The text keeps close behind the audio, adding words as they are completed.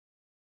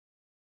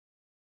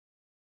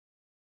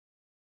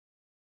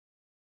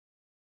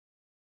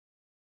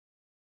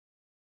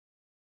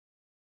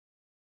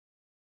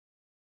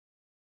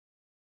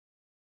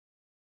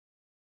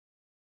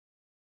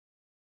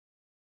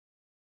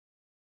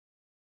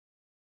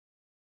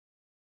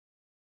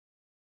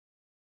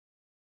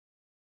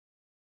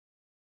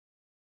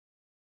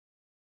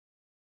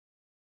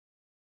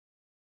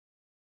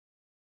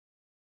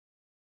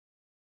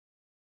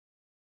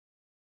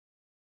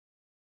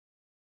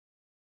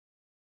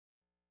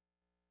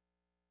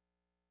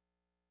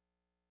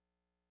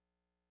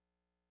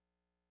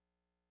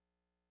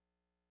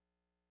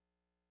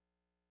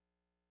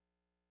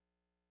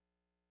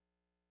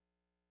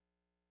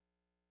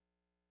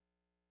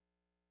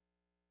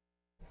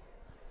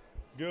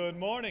Good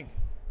morning.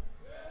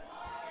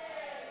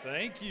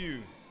 Thank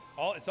you.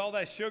 It's all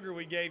that sugar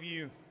we gave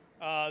you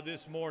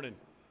this morning.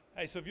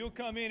 Hey, so if you'll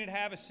come in and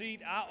have a seat,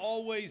 I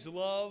always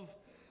love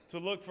to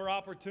look for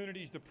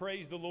opportunities to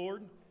praise the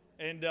Lord,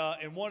 and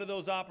one of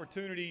those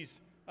opportunities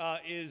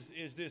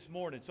is this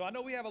morning. So I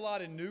know we have a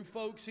lot of new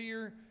folks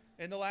here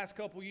in the last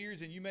couple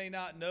years, and you may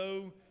not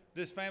know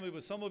this family,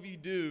 but some of you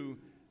do.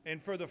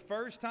 And for the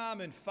first time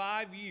in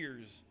 5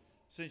 years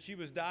since she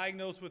was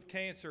diagnosed with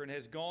cancer and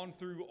has gone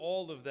through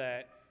all of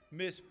that,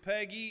 Miss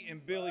Peggy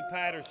and Billy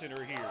Patterson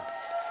are here.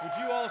 Would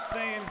you all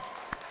stand?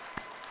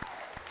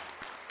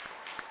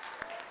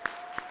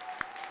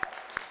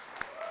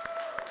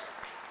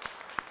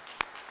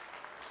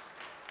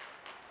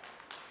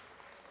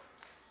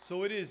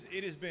 So it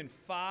has been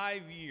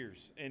 5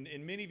 years, and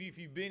many of you, if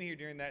you've been here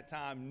during that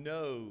time,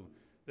 know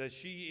that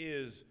she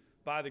is,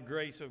 by the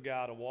grace of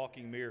God, a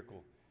walking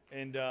miracle.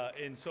 And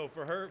so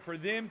for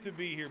them to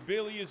be here,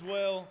 Billy as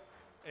well,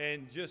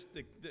 and just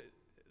the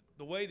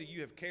way that you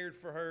have cared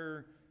for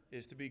her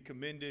is to be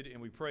commended, and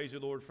we praise the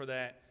Lord for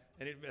that.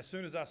 And as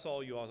soon as I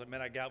saw you, I was like,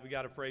 man, we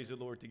got to praise the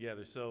Lord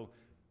together. So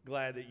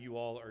glad that you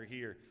all are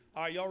here.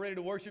 All right, y'all ready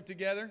to worship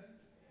together?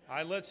 All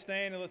right, let's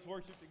stand and let's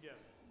worship together.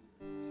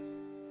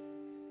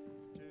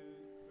 2,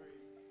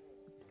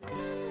 3,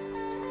 4.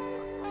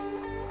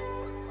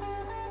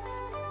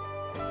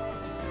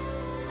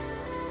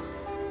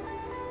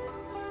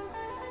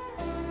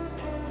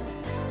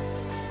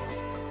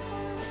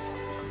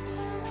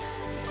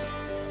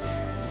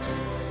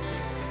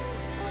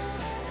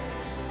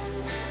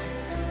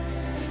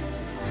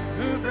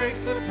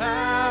 Breaks the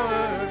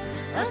power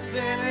of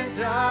sin and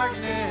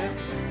darkness,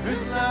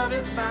 whose love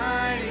is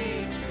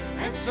mighty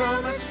and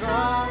so much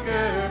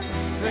stronger.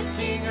 The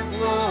King of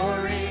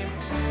glory,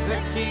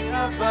 the King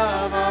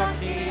above all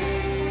kings,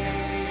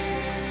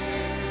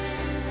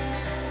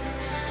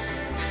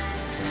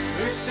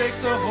 who shakes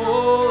the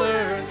whole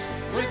earth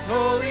with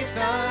holy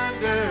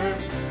thunder,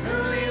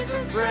 who leaves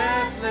us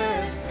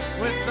breathless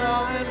with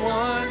awe and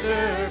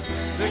wonder.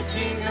 The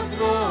King of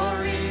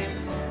glory,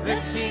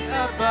 the King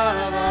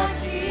above all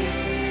kings.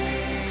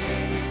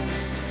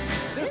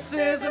 This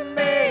is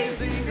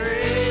amazing grace.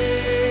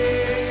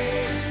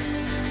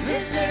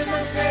 This is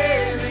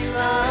amazing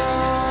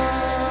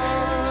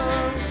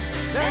love,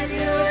 that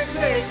you would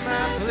take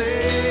my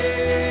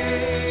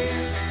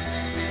place,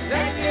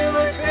 that you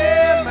would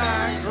bear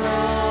my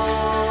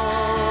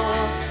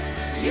cross.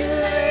 You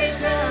laid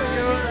down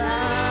your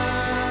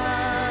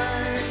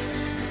life,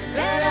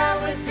 that I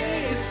would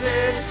be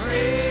set free.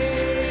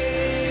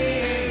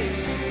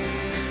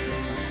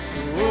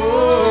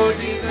 Oh,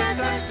 Jesus,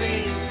 I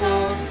sing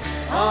for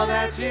all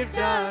that you've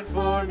done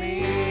for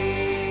me.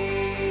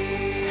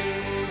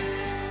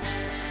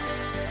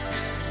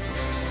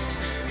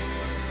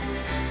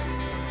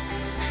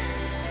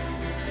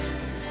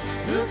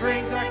 Who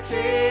brings our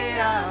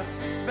chaos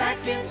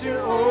back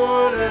into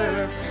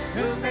order,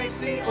 who makes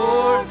the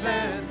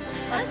orphan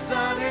a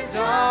son and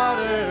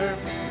daughter.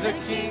 The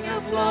King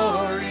of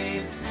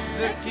glory,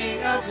 the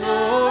King of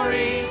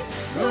glory,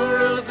 who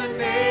rules the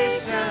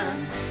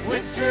nations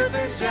with truth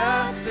and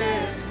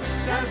justice,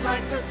 shines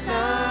like the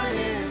sun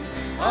in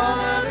all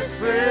of his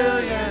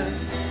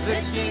brilliance.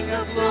 The King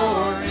of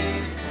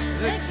glory,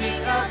 the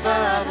King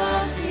above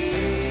all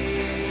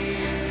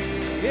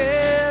kings.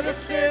 Yeah,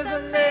 this is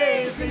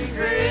amazing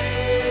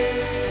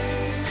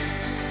grace.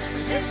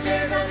 This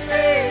is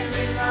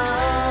amazing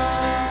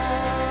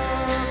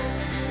love,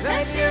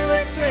 that you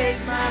would take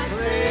my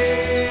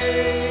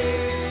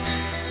place,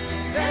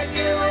 that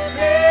you would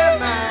bear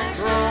my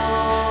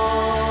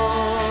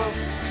cross.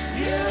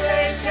 You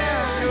laid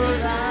down your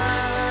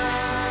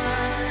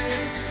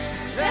life,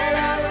 that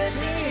I would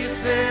be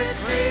set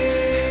free.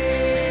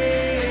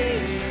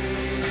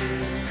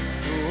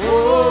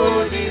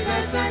 Oh,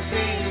 Jesus, I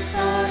sing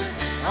for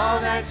all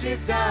that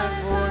you've done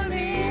for me.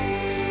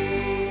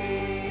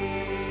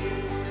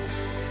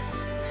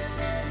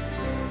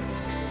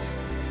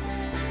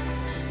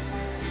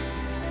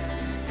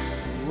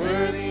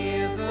 Worthy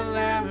is the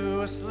Lamb who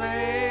was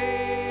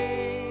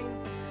slain.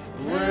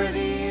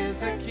 Worthy is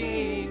the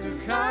King who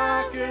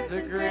conquered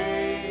the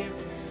grave.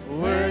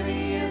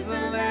 Worthy is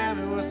the Lamb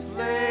who was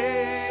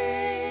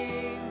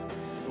slain.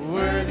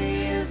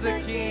 Worthy is the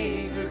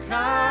King who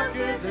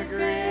conquered the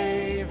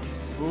grave.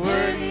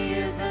 Worthy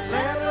is the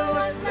Lamb who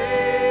was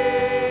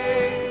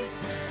slain.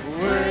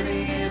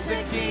 Worthy is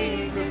the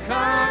King who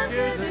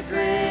conquered the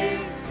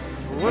grave.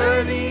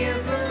 Worthy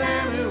is the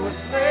Lamb who was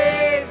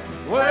slain.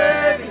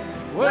 Worthy,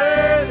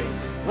 worthy,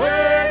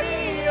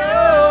 worthy.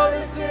 Oh,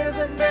 this is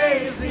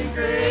amazing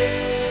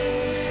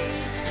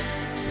grace.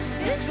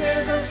 This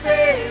is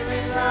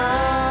amazing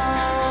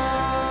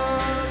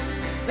love,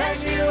 that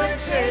you would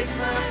take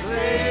my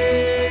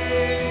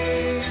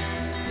place,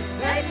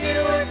 that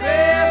you would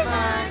bear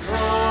my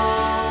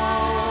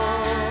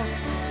cross.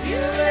 You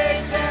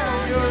laid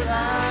down your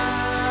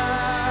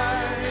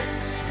life,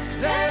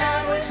 that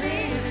I would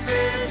be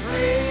set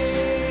free.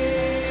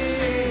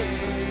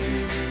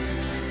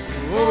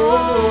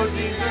 Oh,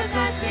 Jesus, I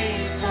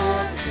sing for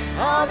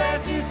all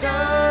that you've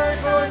done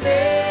for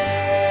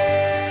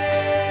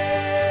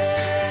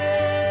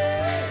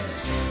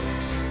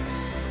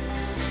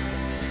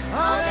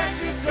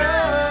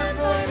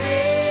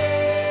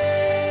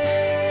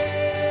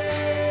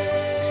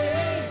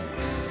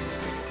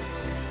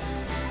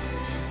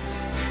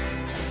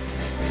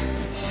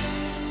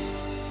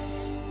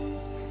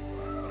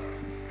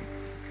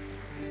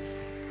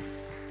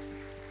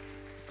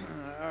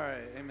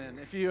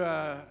If you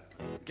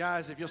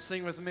guys, if you'll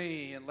sing with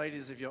me, and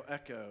ladies, if you'll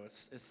echo,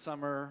 it's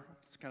summer.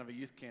 It's kind of a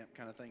youth camp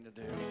kind of thing to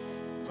do,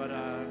 but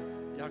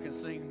y'all can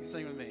sing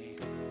with me.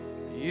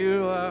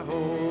 You are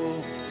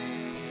holy.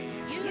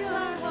 You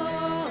are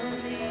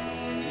holy.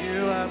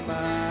 You are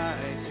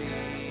mighty.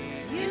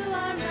 You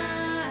are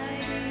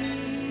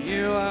mighty.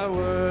 You are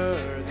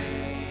worthy.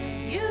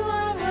 You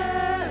are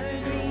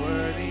worthy.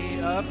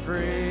 Worthy of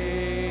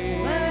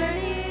praise.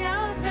 Worthy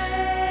of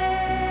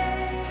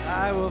praise.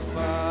 I will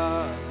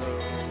follow.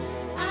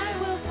 I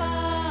will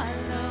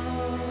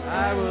follow.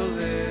 I will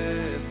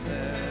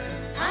listen.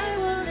 I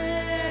will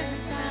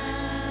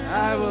listen.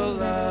 I will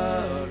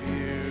love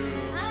you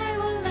I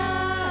will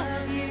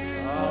love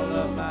you. all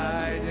of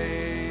my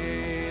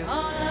days.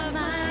 All of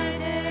my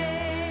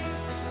days.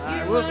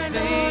 I You will are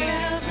sing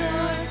Lord of to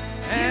lords.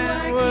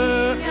 and You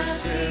are King of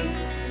worship kings.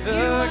 the You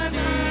are King.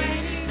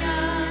 mighty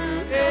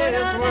God. It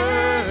is Lord of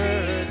worthy.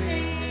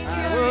 everything. I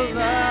You're will Emmanuel.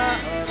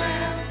 love Him,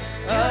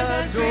 You're the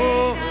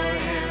adore great I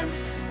Him. am.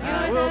 I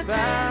You're will the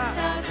bow Prince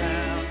of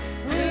down Peace.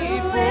 Who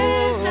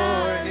is the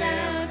before Him.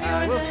 Lamb? I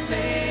You're will the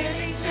sing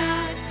living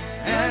God.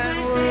 and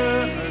You're my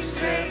saving worship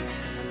grace.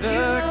 the You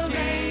will King.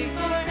 reign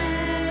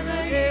forever.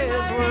 Is You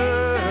are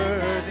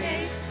ancient of worthy.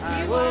 days.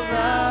 I You will are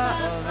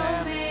love Alpha,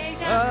 Him,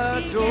 Omega,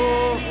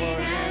 adore beginning Him.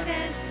 and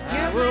end. I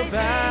You're will my bow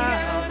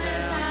Savior, down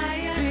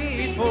Messiah,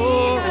 before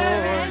Redeemer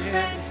and Him.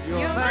 friend.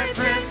 You're my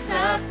Prince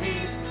of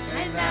Peace,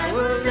 and I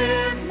will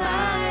live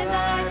my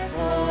life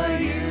for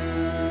you.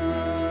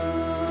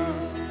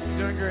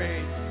 Doing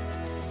great.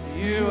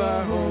 You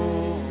are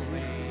holy.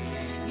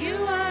 You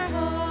are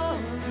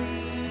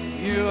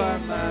holy. You are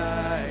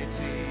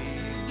mighty.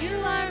 You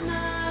are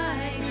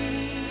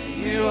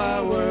mighty. You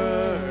are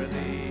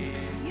worthy.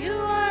 You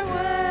are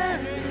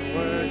worthy.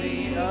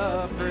 Worthy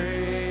of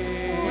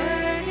praise.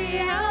 Worthy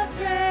of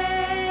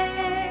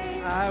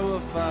praise. I will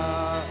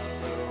follow.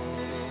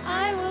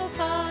 I will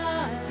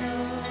follow.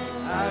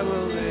 I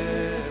will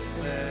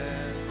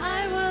listen.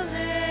 I will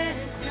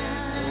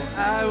listen.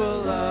 I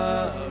will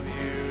love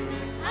you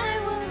I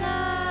will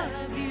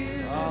love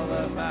you. all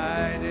of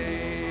my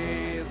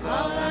days.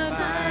 All of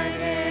my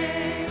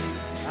days.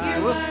 I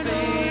You will are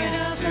sing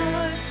Lord of to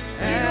lords.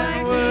 You and are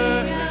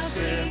King of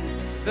worship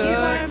kings. the You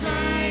are King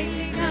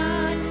mighty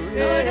God. who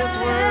Lord is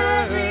of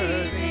worthy.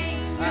 everything.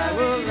 I You're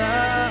will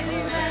love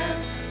Emmanuel. Him,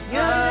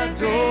 You're the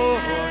adore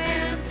great I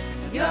Him. am.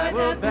 I You're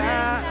will the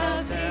bow Prince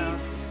of down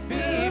Peace.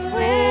 before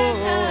Who is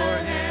the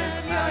Him.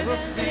 Lamb? I You're will the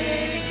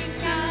sing living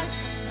God.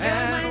 You're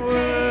and my saving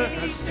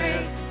worship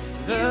grace.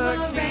 the You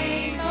will King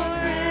reign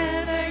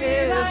forever. who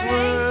You is are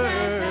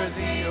ancient of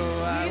worthy. days.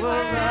 Oh, I You will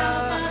are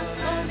love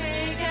Alpha, Him,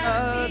 Omega,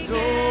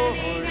 adore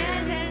beginning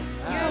and Him. end.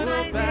 I You're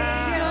will my bow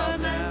Savior,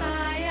 down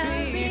Messiah,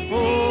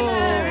 before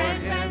Redeemer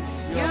and Him. friend.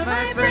 You're You're my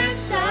my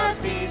Prince Prince of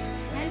of Peace, Peace,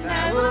 and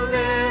I I will will live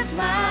live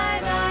my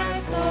my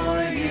life for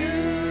you.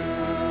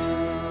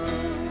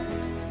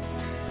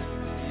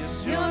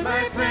 Yes, You're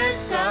my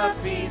Prince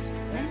of Peace,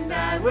 and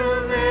I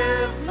will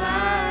live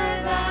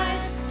my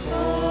life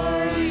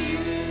for you.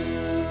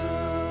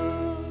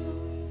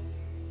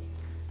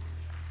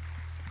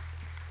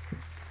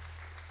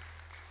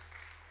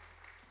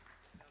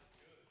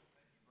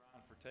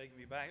 For taking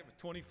me back. It was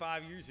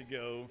 25 years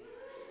ago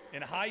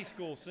in high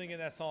school singing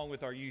that song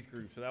with our youth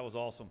group, so that was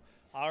awesome.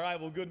 All right,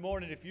 well, good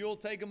morning. If you'll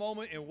take a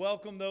moment and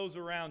welcome those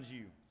around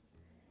you.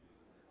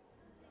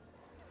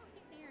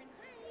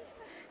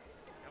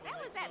 That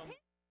was that picture.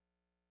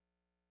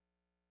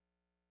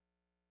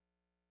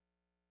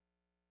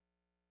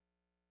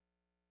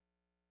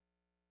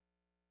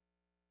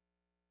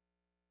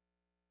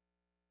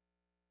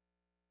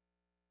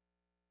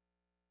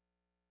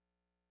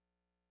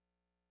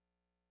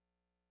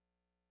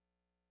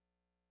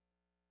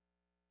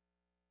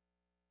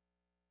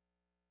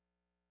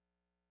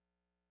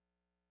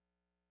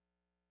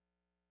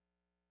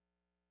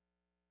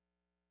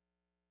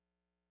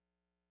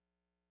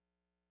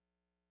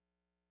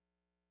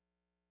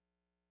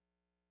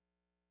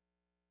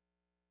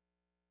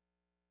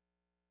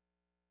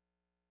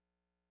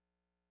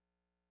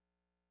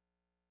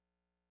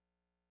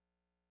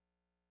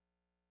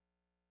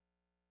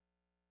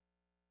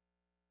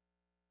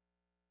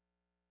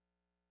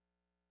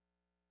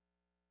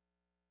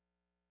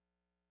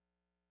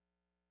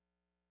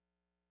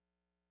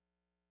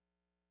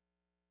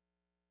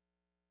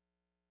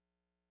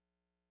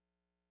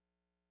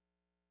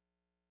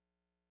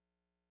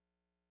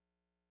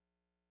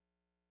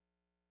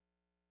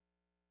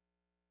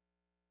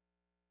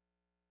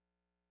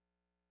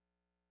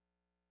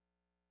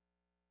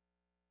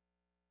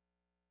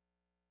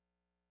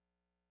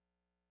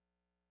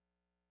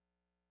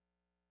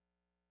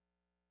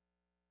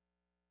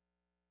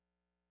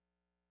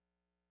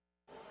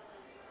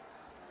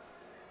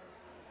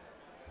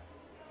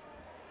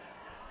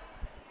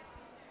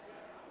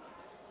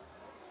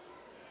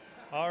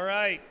 All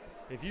right,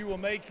 if you will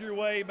make your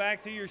way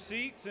back to your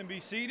seats and be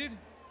seated.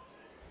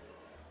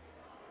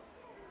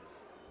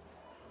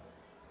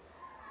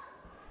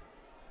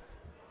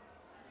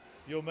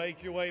 If you'll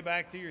make your way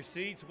back to your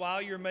seats,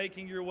 while you're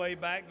making your way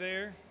back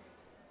there,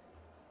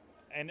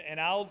 and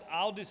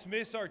I'll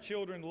dismiss our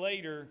children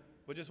later,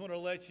 but just want to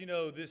let you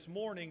know this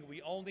morning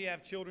we only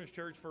have children's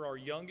church for our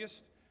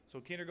youngest, so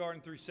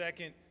kindergarten through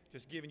second.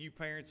 Just giving you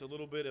parents a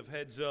little bit of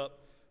heads up.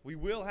 We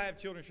will have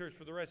children's church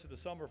for the rest of the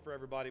summer for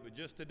everybody, but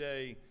just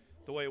today,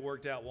 the way it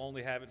worked out, we'll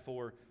only have it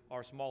for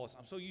our smallest.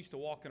 I'm so used to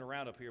walking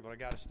around up here, but I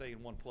got to stay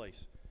in one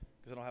place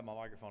because I don't have my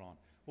microphone on.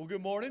 Well,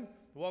 good morning.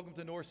 Welcome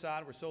to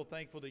Northside. We're so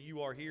thankful that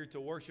you are here to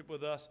worship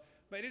with us.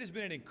 Man, it has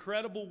been an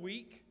incredible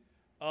week.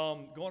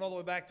 Going all the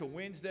way back to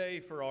Wednesday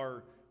for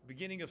our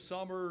beginning of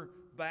summer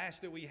bash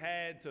that we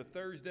had, to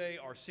Thursday,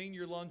 our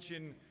senior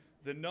luncheon,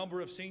 the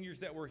number of seniors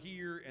that were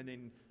here, and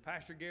then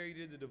Pastor Gary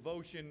did the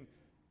devotion,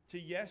 to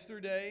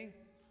yesterday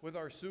with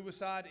our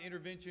suicide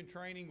intervention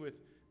training with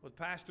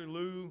Pastor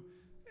Lou.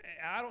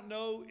 I don't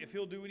know if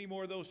he'll do any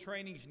more of those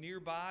trainings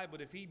nearby,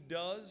 but if he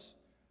does,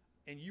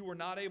 and you were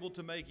not able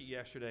to make it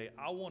yesterday,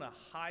 I want to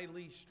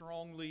highly,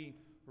 strongly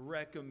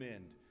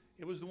recommend.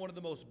 It was one of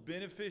the most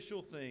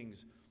beneficial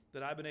things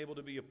that I've been able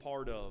to be a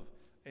part of.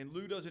 And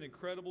Lou does an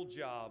incredible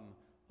job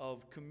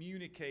of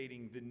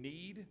communicating the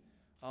need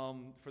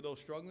for those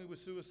struggling with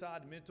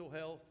suicide, mental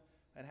health,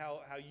 and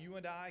how you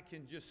and I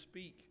can just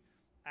speak,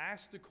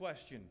 ask the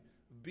question,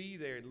 be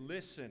there,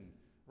 listen,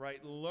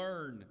 right,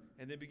 learn,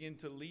 and then begin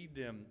to lead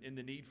them in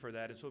the need for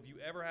that. And so if you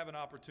ever have an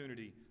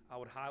opportunity, I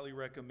would highly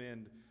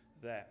recommend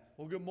that.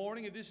 Well, good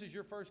morning. If this is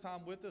your first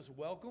time with us,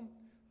 welcome.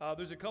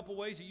 There's a couple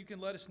ways that you can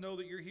let us know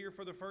that you're here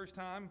for the first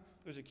time.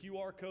 There's a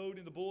QR code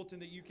in the bulletin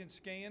that you can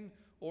scan,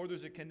 or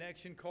there's a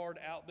connection card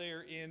out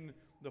there in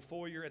the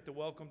foyer at the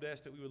welcome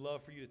desk that we would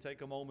love for you to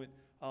take a moment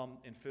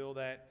and fill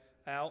that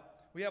out.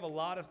 We have a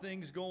lot of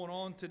things going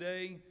on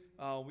today.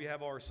 We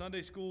have our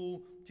Sunday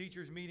school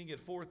teachers meeting at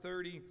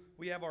 4:30.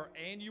 We have our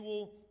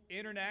annual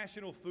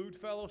International Food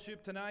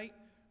Fellowship tonight.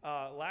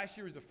 Last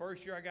year was the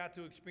first year I got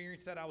to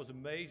experience that. I was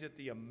amazed at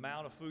the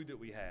amount of food that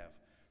we have.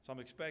 So I'm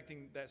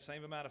expecting that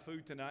same amount of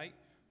food tonight.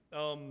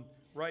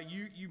 Right,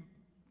 you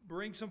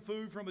bring some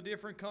food from a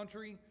different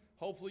country.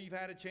 Hopefully you've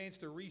had a chance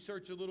to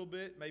research a little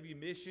bit, maybe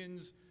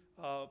missions,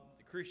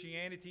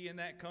 Christianity in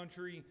that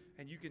country,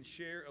 and you can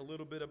share a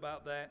little bit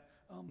about that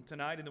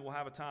tonight, and then we'll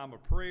have a time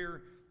of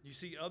prayer. You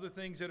see other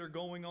things that are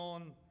going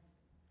on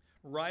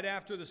right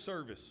after the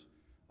service.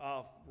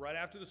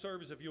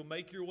 If you'll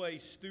make your way,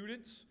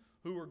 students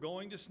who are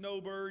going to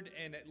Snowbird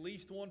and at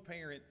least one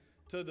parent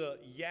to the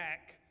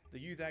YAC, the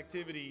Youth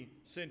Activity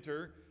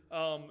Center,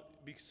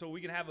 so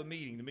we can have a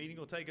meeting. The meeting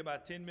will take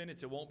about 10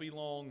 minutes. It won't be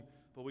long,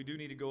 but we do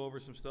need to go over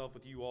some stuff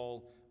with you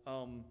all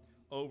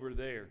over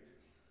there.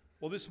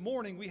 Well, this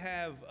morning we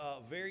have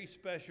a very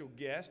special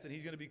guest, and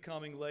he's going to be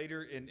coming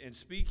later and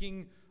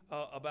speaking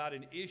about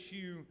an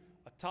issue,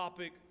 a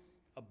topic,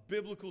 a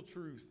biblical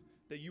truth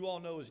that you all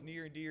know is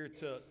near and dear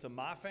to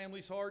my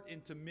family's heart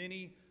and to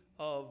many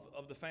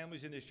of the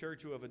families in this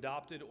church who have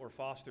adopted or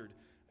fostered.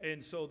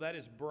 And so that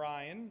is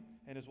Brian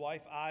and his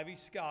wife Ivy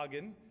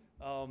Scoggin.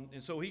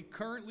 And so he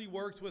currently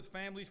works with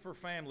Families for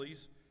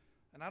Families.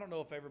 And I don't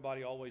know if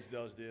everybody always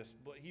does this,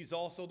 but he's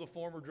also the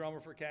former drummer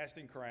for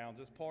Casting Crowns.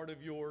 It's part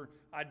of your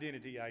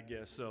identity, I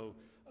guess. So,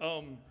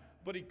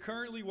 but he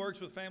currently works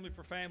with Family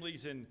for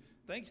Families. And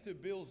thanks to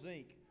Bill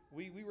Zink,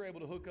 we were able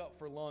to hook up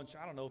for lunch,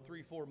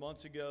 3-4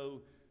 months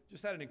ago.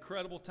 Just had an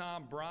incredible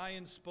time.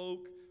 Brian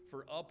spoke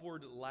for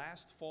Upward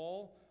last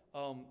fall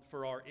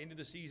for our end of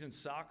the season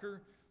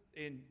soccer.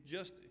 And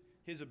just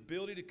his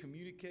ability to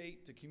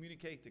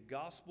communicate the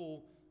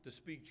gospel, to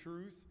speak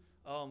truth,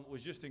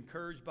 was just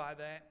encouraged by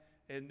that.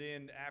 And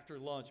then after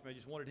lunch, I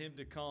just wanted him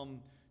to come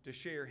to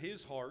share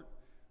his heart,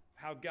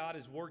 how God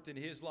has worked in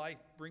his life,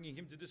 bringing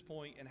him to this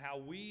point, and how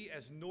we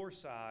as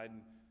Northside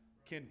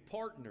can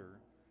partner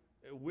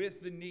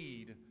with the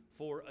need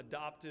for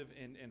adoptive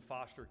and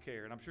foster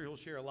care. And I'm sure he'll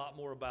share a lot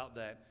more about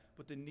that,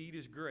 but the need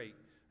is great.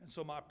 And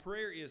so my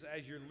prayer is,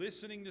 as you're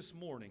listening this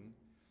morning,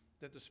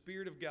 that the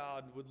Spirit of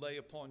God would lay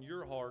upon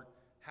your heart,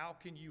 how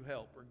can you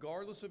help?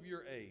 Regardless of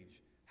your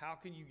age, how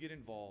can you get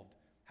involved?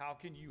 How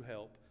can you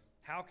help?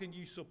 How can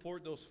you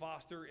support those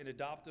foster and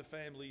adoptive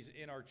families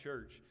in our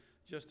church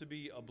just to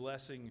be a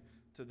blessing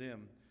to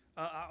them?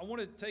 I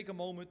want to take a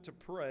moment to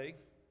pray.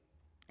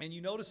 And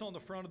you notice on the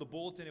front of the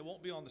bulletin, it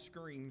won't be on the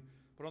screen,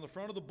 but on the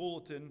front of the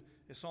bulletin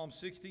is Psalm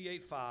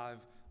 68:5.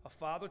 A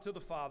father to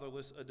the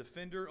fatherless, a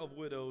defender of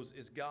widows,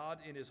 is God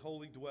in his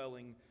holy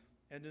dwelling.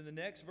 And then the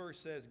next verse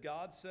says,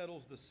 God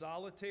settles the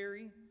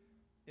solitary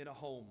in a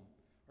home,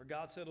 or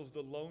God settles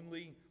the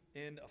lonely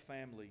in a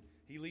family.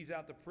 He leads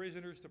out the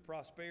prisoners to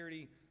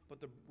prosperity,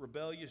 but the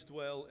rebellious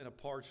dwell in a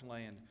parched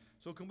land.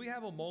 So can we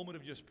have a moment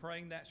of just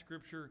praying that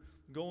scripture,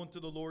 going to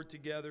the Lord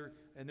together,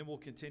 and then we'll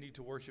continue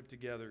to worship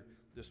together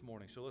this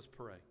morning. So let's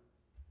pray.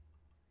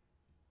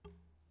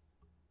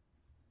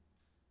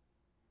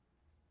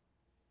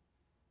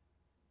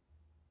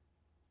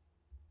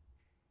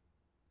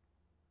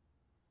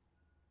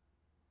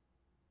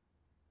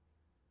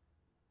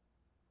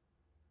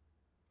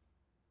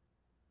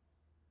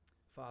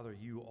 Father,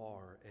 you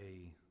are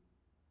a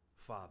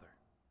Father.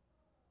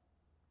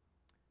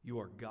 You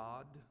are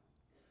God.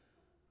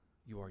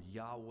 You are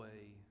Yahweh.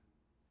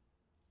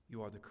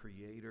 You are the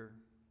Creator.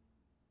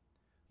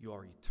 You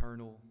are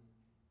eternal.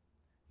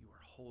 You are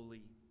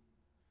holy.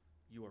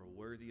 You are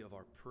worthy of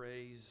our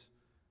praise.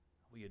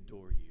 We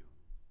adore you.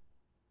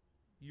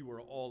 You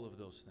are all of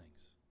those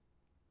things.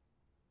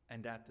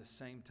 And at the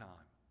same time,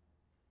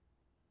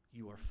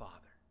 you are Father.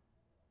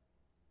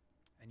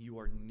 And you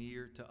are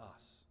near to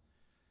us.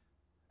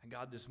 And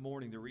God, this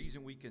morning, the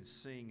reason we can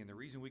sing and the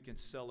reason we can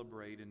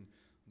celebrate and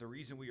the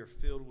reason we are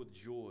filled with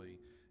joy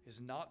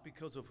is not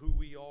because of who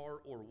we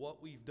are or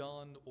what we've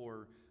done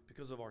or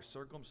because of our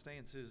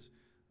circumstances,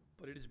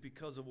 but it is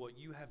because of what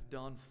you have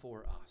done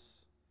for us.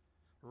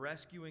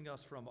 Rescuing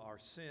us from our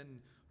sin,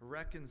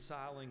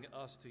 reconciling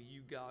us to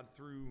you, God,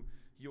 through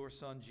your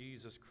Son,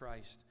 Jesus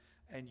Christ.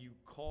 And you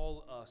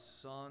call us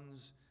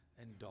sons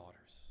and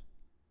daughters.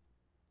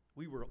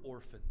 We were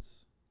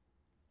orphans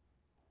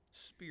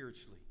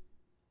spiritually,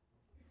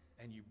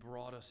 and you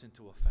brought us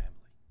into a family.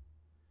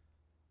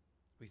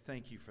 We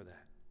thank you for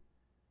that.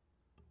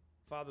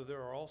 Father,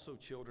 there are also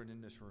children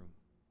in this room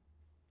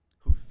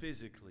who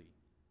physically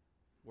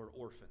were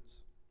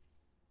orphans.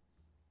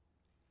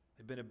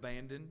 They've been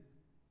abandoned,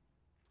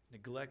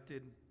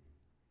 neglected,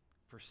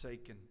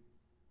 forsaken,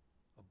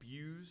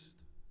 abused.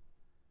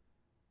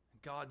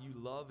 God, you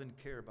love and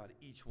care about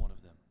each one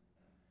of them.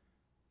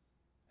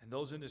 And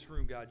those in this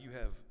room, God, you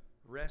have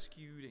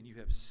rescued and you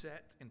have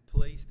set and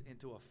placed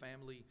into a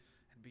family.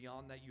 And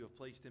beyond that, you have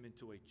placed them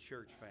into a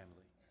church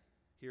family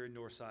here in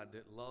Northside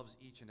that loves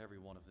each and every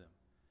one of them.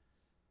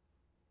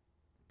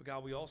 But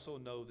God, we also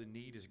know the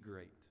need is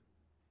great.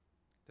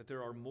 That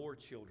there are more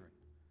children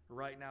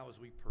right now as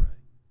we pray.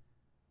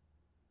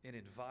 In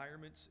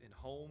environments, in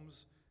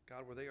homes,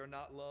 God, where they are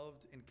not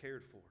loved and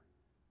cared for.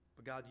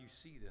 But God, you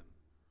see them.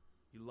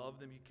 You love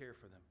them, you care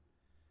for them.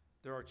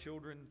 There are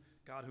children,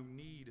 God, who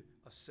need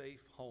a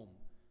safe home,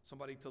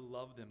 somebody to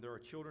love them. There are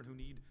children who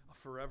need a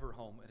forever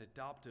home, an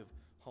adoptive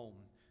home.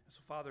 And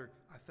so, Father,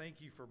 I thank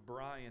you for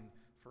Brian,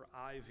 for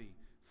Ivy,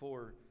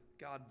 for,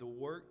 God, the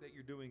work that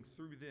you're doing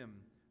through them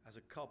as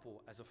a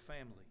couple, as a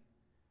family,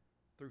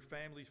 through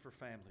Families for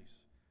Families.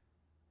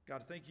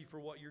 God, thank you for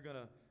what you're going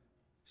to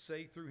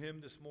say through him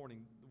this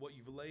morning, what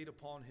you've laid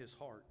upon his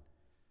heart.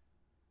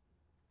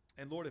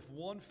 And Lord, if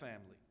one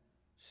family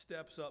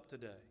steps up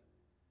today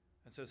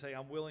and says, hey,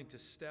 I'm willing to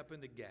step in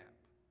the gap,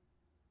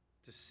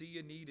 to see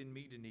a need and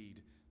meet a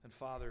need, and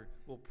Father,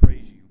 we'll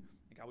praise you.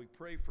 And God, we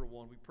pray for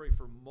one. We pray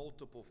for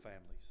multiple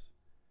families.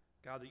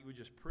 God, that you would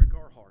just prick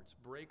our hearts,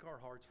 break our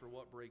hearts for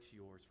what breaks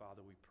yours,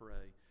 Father, we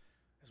pray.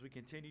 As we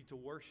continue to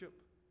worship,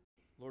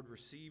 Lord,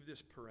 receive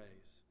this praise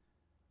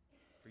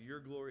for your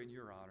glory and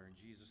your honor. In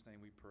Jesus' name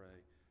we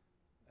pray.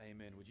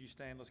 Amen. Would you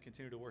stand? Let's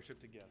continue to worship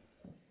together.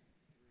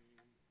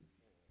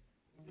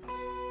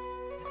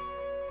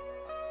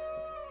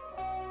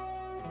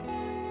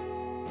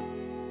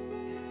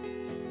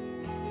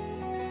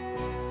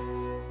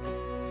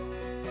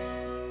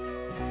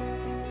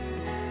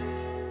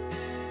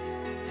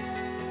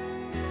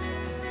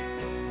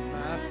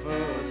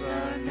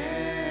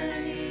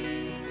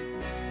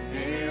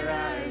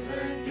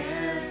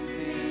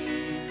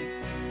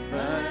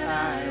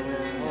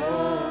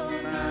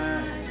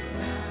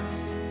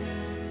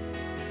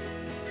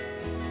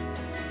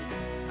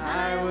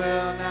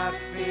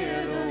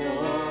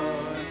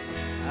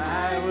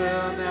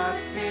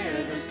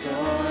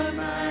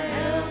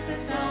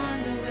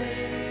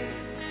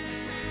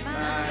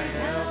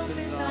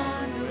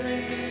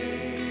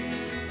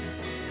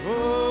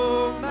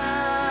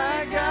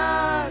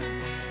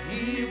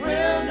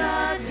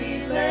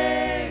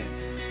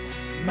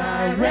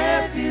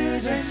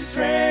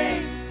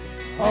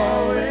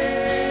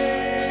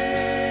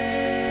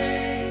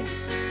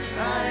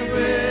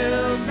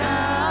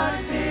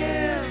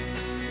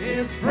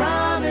 His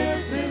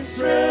promises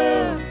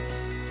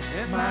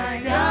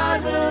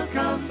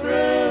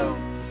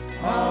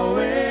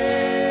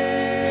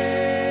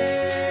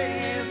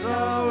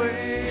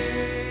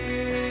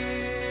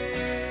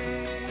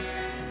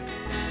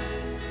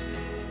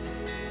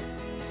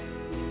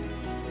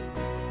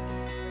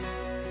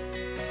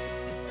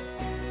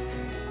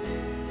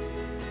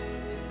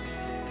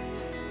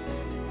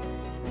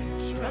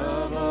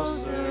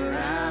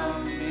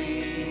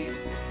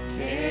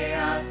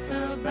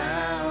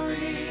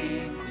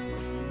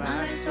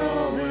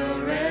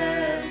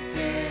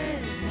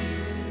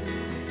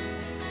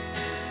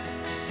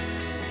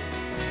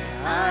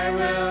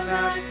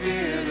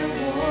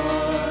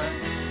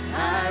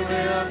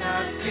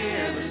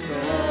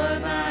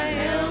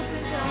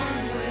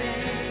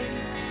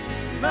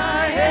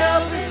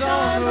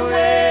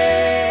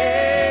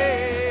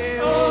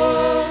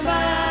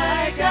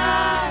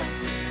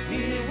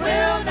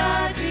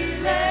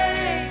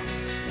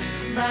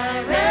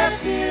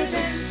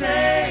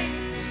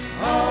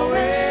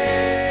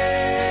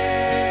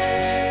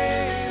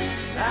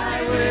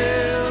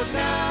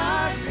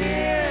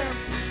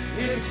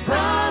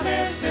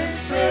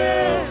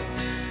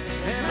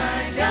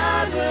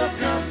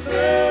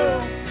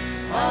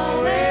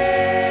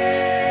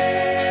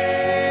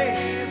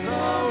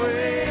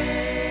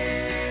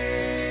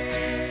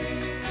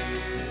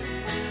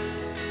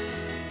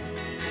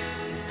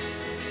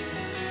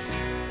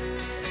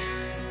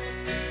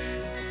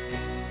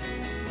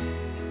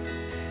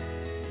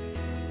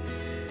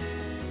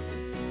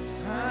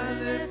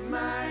lift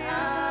my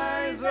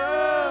eyes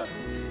up,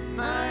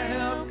 my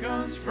help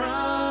comes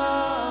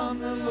from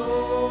the Lord.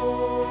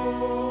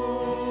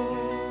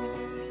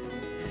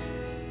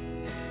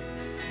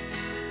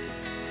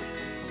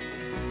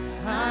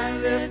 I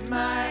lift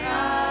my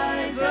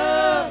eyes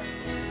up,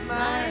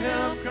 my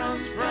help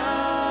comes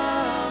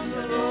from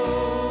the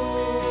Lord.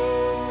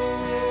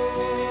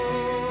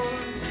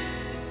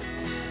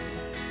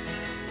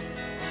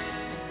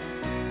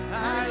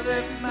 I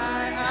lift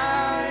my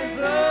eyes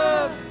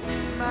up,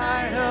 my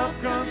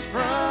help comes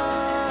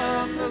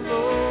from the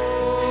Lord.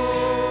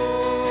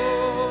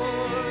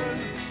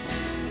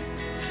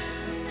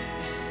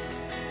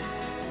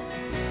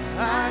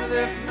 I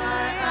lift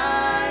my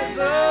eyes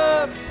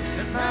up,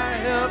 and my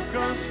help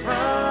comes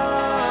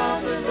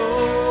from the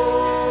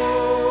Lord,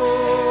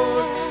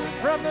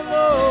 from the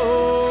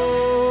Lord.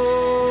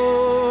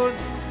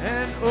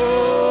 And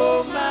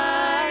oh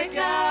my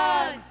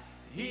God,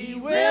 He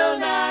will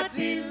not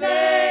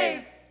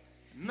delay,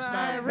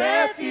 my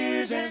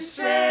refuge and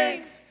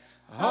strength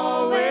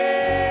always.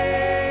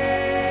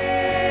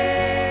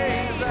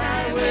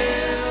 I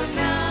will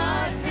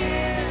not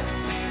fear,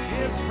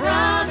 His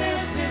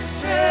promise is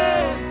true,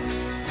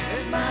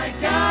 and my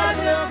God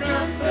will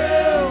come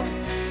through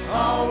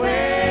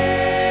always.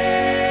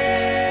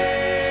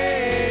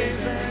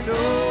 And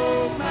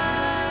oh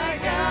my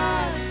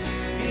God,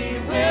 He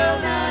will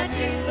not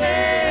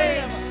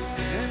delay,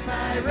 and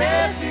my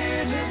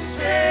refuge and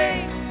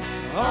strength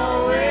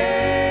always.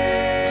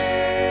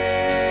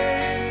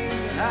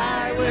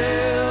 I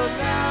will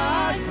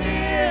not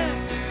fear,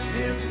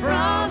 His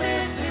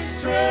promise is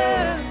true,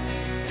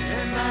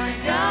 and my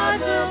God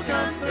will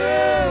come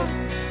through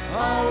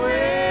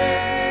always,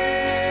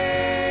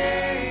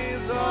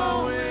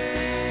 always,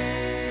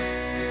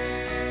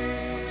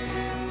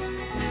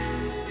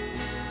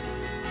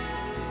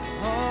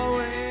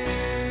 always.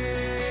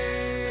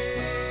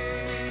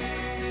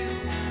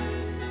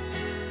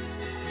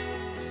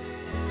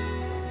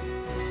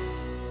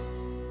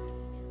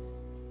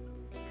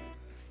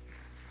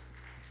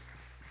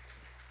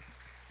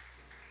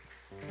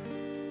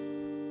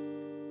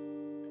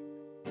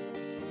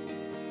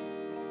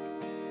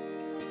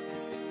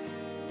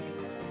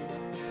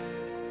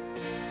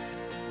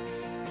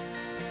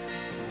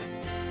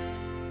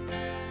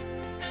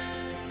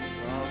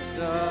 Lost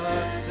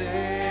or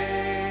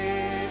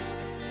saved,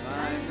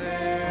 find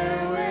their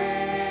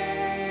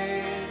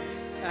way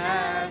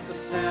at the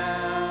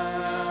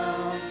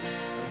sound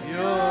of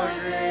your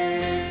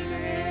great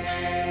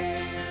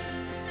name.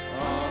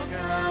 All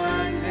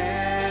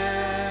condemned,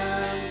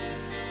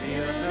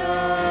 feel no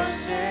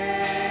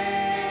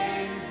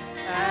shame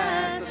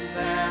at the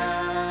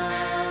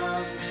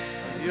sound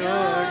of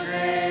your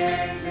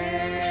great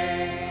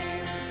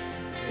name.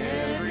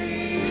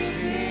 Every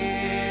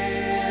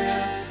fear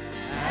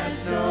has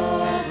no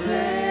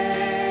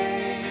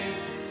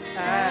place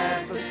at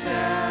the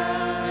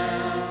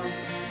sound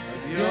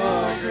of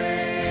your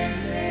great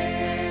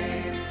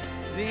name.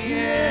 The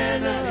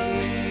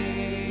enemy,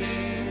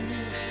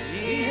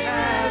 he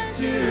has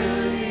to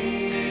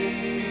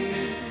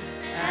leave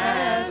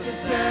at the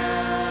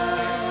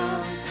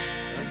sound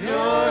of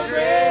your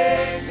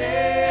great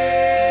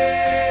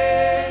name.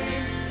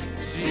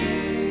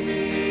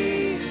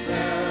 Jesus,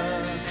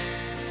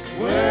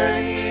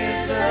 worthy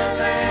is the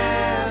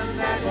Lamb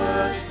that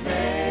was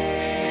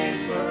slain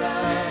for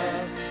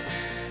us.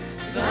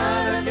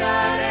 Son of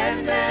God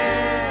and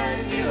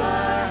man, you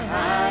are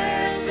high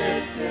and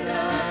lifted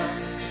up.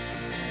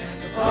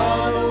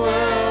 All the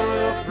world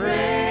will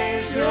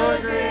praise your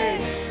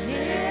great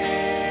name.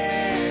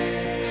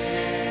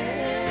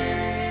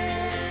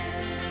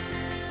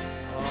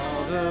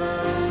 All the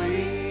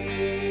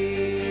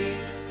weak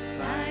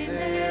find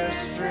their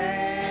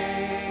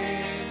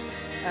strength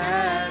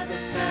at the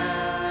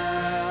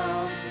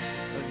sound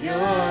of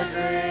your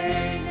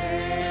great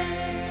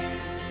name.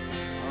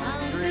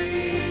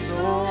 Hungry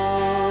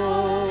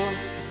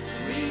souls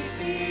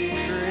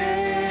receive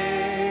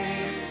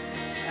grace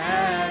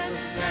at the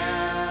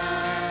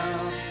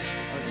sound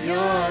of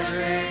your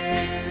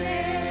great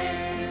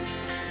name.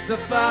 The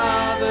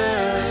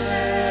fatherless,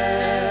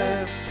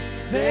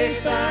 they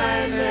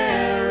find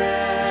their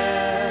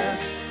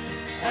rest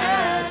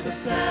at the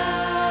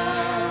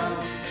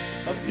sound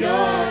of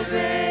your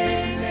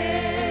great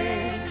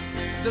name.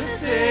 The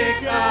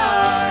sick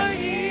are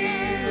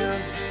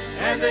healed,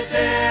 and the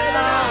dead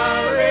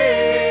are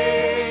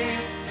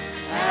raised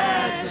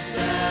at the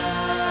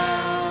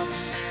sound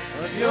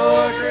of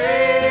your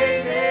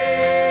great name.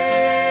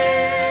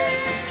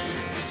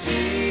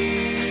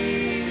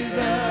 Jesus,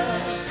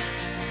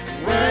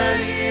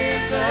 worthy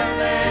is the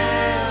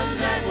Lamb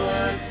that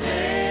was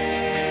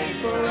slain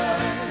for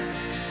us.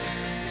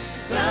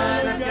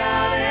 Son of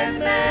God and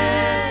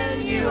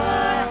man, you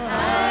are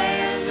high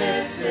and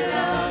lifted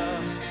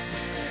up,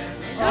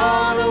 and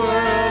all the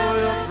world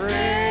will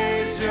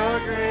praise your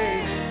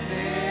great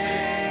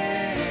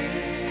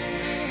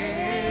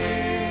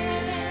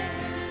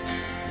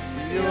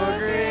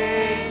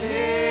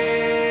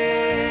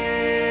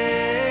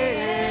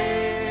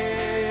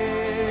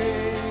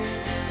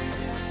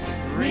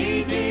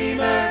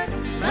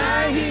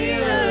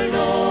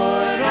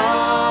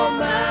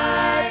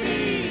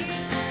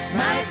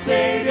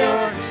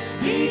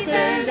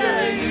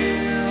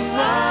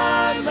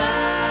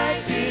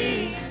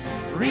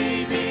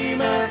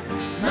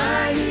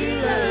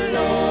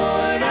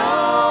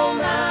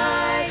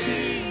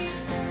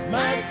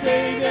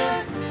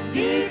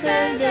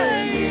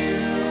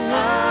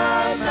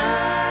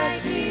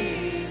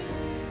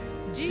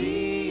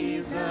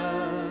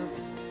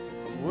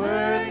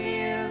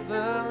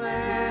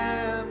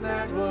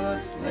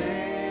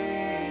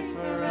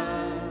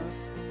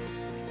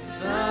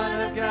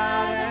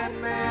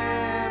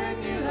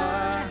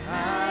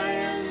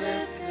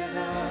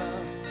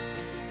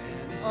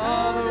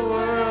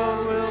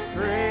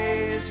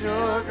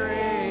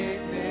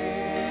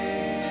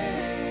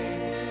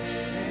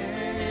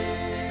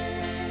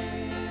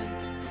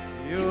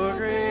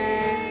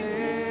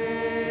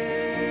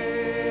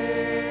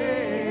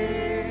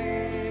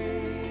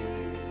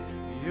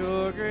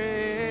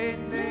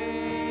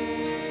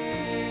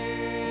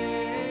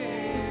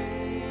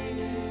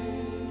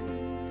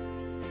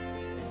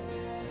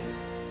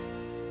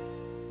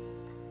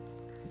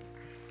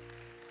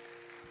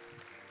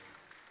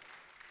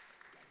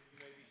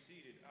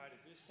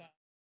this time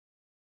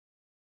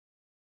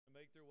to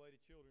make their way to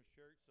Children's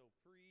Church. So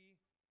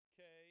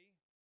pre-K.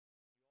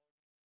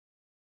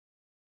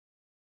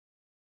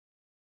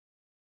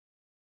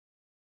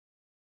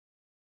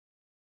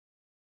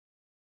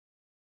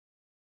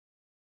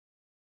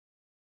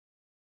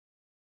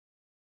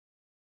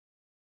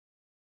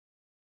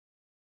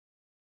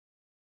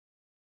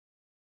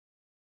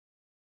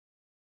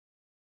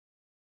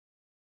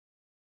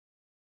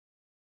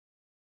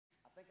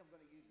 I think I'm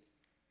going to use it.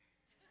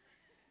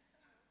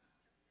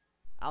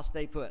 I'll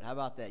stay put. How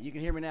about that? You can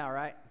hear me now,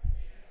 right?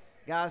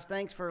 Guys,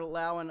 thanks for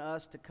allowing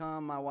us to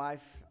come. My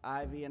wife,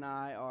 Ivy, and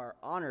I are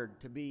honored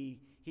to be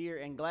here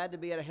and glad to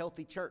be at a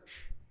healthy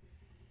church.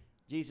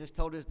 Jesus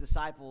told his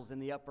disciples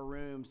in the upper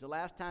rooms, the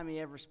last time he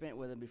ever spent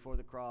with them before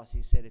the cross,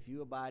 he said, if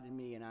you abide in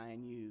me and I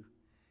in you,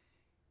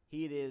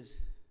 he it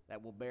is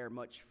that will bear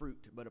much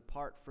fruit. But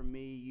apart from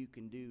me, you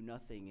can do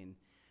nothing. And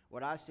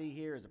what I see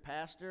here is a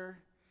pastor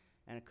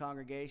and a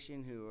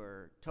congregation who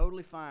are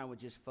totally fine with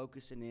just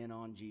focusing in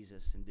on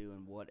Jesus and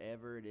doing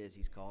whatever it is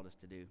he's called us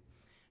to do.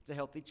 It's a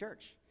healthy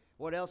church.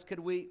 What else could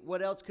we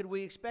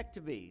expect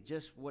to be?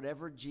 Just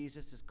whatever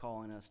Jesus is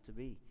calling us to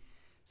be.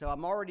 So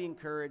I'm already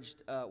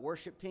encouraged.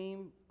 Worship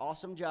team,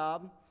 awesome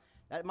job.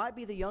 That might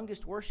be the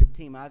youngest worship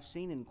team I've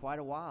seen in quite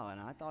a while,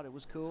 and I thought it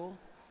was cool.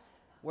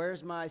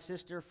 Where's my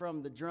sister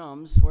from the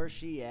drums? Where's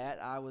she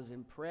at? I was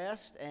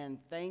impressed, and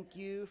thank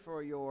you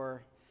for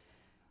your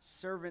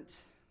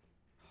servant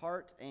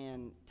heart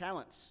and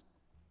talents.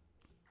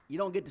 You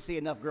don't get to see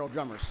enough girl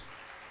drummers.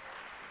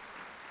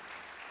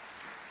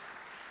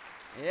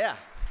 Yeah,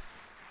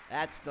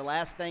 that's the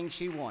last thing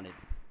she wanted.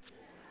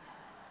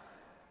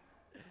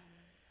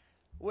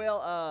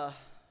 Well,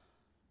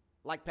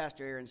 like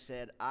Pastor Aaron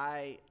said,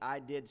 I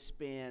did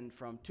spend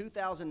from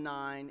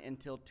 2009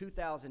 until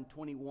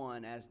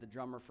 2021 as the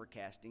drummer for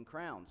Casting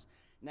Crowns.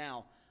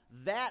 Now,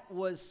 that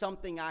was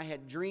something I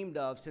had dreamed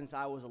of since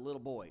I was a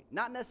little boy.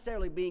 Not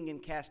necessarily being in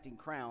Casting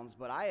Crowns,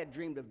 but I had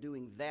dreamed of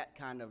doing that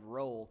kind of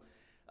role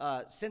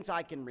since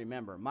I can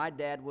remember. My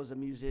dad was a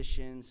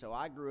musician, so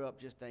I grew up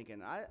just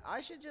thinking,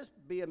 I should just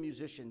be a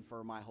musician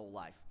for my whole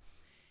life.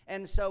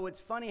 And so it's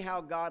funny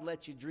how God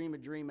lets you dream a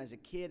dream as a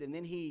kid, and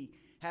then he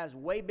has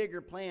way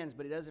bigger plans,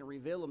 but he doesn't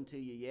reveal them to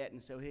you yet.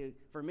 And so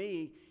for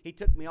me, he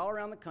took me all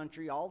around the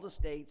country, all the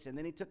states, and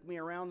then he took me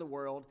around the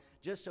world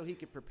just so he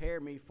could prepare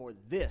me for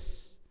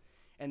this.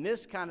 And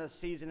this kind of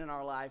season in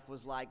our life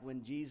was like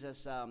when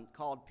Jesus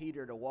called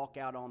Peter to walk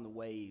out on the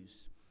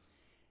waves.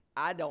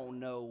 I don't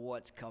know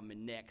what's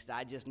coming next.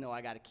 I just know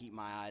I got to keep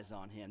my eyes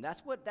on him.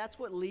 That's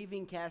what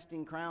leaving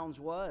Casting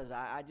Crowns was.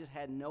 I just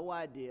had no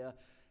idea.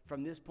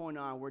 From this point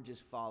on, we're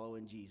just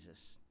following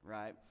Jesus,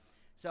 right?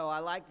 So I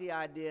like the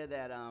idea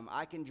that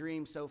I can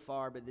dream so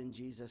far, but then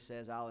Jesus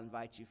says, I'll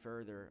invite you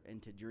further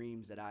into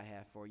dreams that I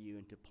have for you,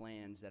 into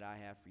plans that I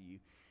have for you.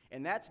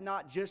 And that's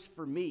not just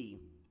for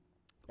me.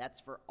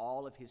 That's for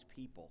all of his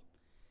people.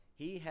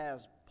 He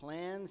has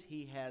plans,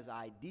 he has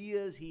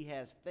ideas, he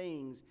has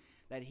things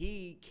that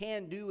he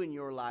can do in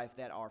your life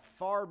that are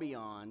far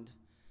beyond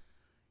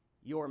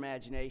your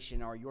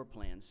imagination or your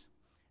plans.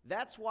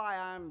 That's why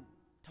I'm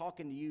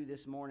talking to you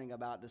this morning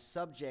about the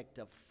subject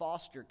of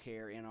foster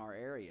care in our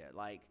area.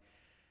 Like,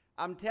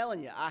 I'm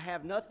telling you, I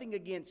have nothing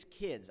against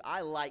kids.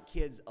 I like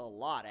kids a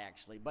lot,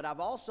 actually, but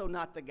I've also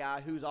not the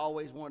guy who's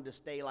always wanted to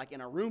stay like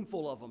in a room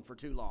full of them for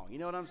too long. You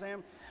know what I'm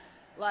saying?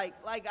 Like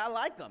I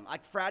like them.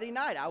 Like Friday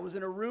night, I was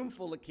in a room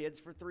full of kids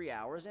for 3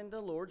 hours, and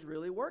the Lord's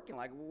really working.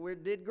 Like, we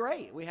did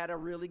great. We had a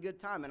really good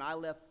time, and I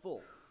left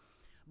full.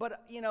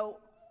 But, you know,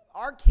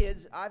 our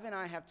kids, Ivy and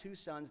I have two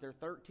sons. They're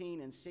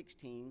 13 and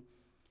 16.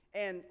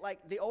 And, like,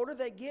 the older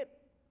they get,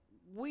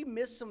 we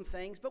miss some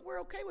things, but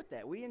we're okay with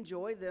that. We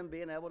enjoy them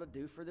being able to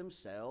do for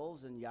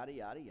themselves and yada,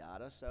 yada,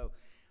 yada. So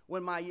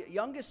when my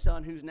youngest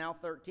son, who's now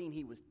 13,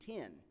 he was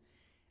 10,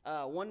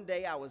 one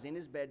day I was in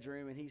his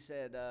bedroom, and he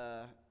said,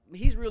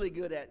 he's really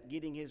good at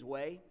getting his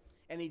way,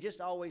 and he just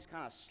always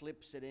kind of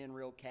slips it in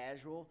real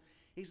casual.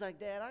 He's like,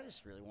 Dad, I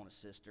just really want a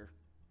sister.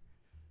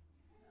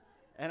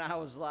 And I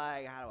was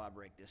like, how do I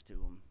break this to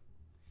him?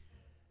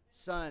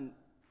 Son,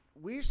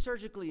 we're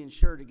surgically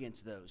insured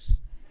against those.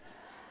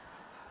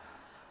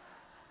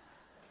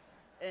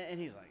 And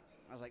he's like,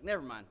 I was like,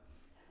 never mind.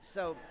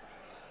 So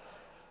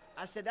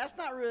I said, that's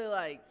not really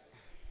like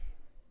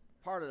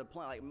part of the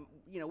plan. Like,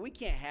 you know, we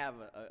can't have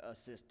a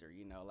sister,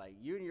 you know, like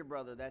you and your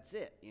brother, that's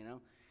it, you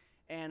know.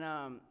 And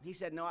he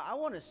said, no, I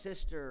want a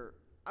sister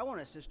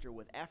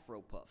with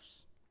Afro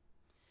puffs.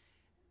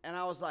 And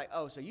I was like,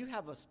 oh, so you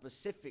have a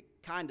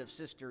specific kind of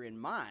sister in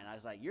mind. I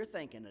was like, you're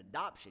thinking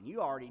adoption.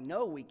 You already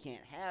know we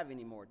can't have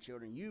any more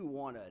children. You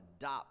want to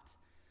adopt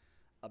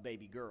a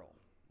baby girl.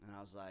 And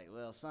I was like,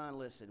 well, son,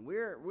 listen,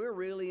 we're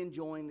really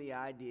enjoying the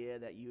idea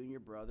that you and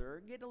your brother are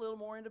getting a little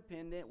more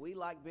independent. We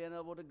like being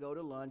able to go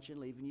to lunch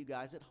and leaving you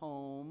guys at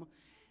home.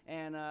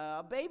 And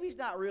a baby's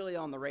not really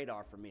on the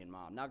radar for me and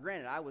Mom. Now,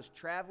 granted, I was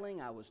traveling.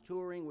 I was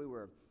touring. We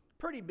were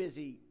pretty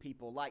busy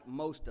people, like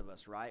most of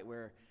us, right?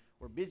 We're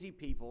busy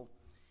people.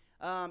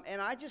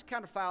 And I just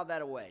kind of filed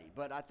that away.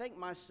 But I think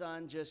my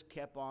son just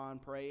kept on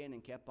praying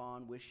and kept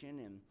on wishing.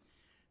 And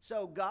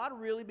So God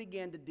really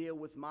began to deal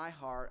with my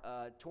heart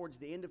towards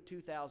the end of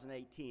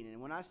 2018.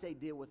 And when I say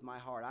deal with my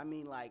heart, I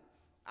mean like,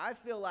 I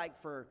feel like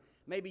for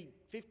maybe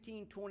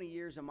 15, 20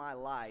 years of my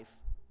life,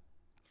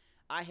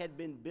 I had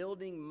been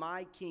building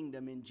my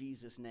kingdom in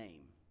Jesus'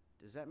 name.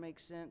 Does that make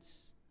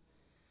sense?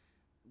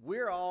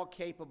 We're all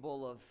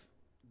capable of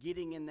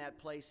getting in that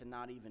place and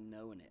not even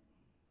knowing it.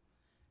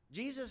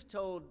 Jesus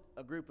told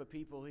a group of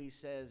people, he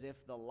says,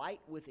 if the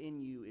light within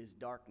you is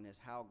darkness,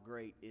 how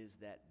great is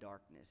that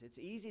darkness? It's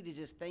easy to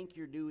just think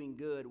you're doing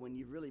good when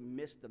you've really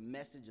missed the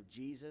message of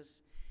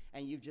Jesus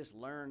and you've just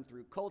learned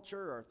through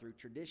culture or through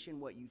tradition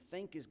what you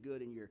think is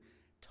good and you're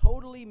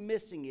totally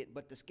missing it.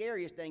 But the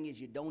scariest thing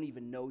is you don't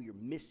even know you're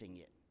missing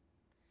it.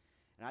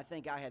 And I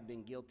think I had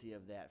been guilty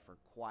of that for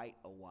quite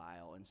a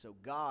while. And so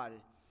God,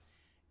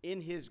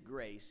 in his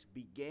grace,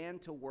 began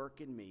to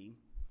work in me,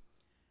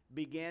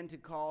 began to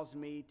cause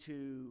me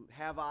to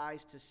have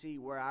eyes to see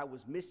where I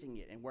was missing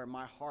it and where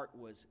my heart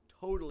was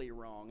totally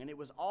wrong. And it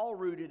was all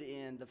rooted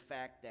in the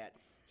fact that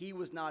he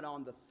was not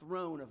on the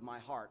throne of my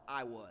heart.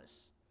 I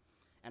was.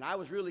 And I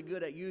was really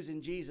good at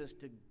using Jesus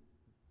to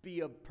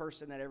be a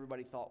person that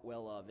everybody thought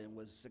well of and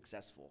was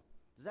successful.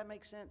 Does that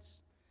make sense?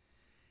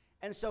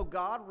 And so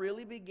God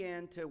really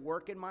began to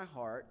work in my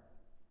heart,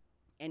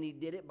 and he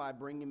did it by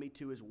bringing me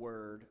to his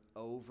word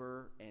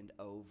over and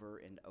over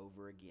and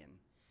over again.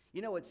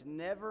 You know, it's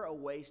never a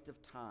waste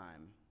of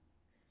time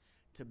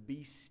to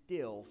be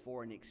still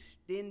for an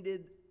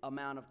extended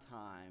amount of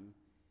time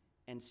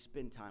and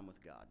spend time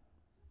with God.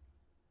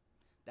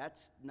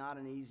 That's not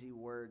an easy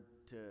word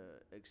to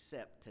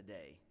accept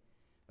today,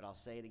 but I'll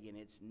say it again.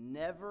 It's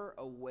never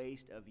a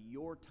waste of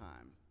your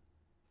time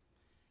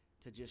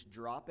to just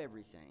drop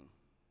everything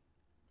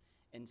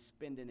and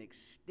spend an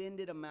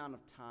extended amount of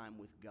time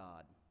with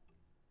God,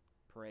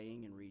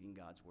 praying and reading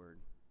God's word,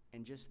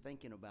 and just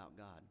thinking about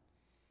God.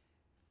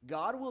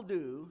 God will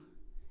do,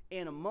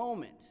 in a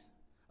moment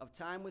of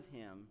time with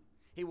him,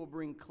 he will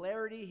bring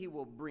clarity, he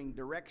will bring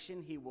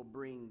direction, he will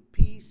bring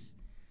peace.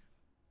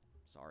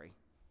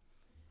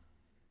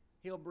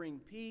 He'll bring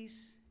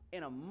peace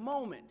in a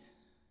moment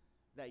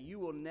that you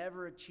will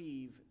never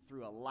achieve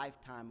through a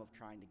lifetime of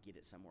trying to get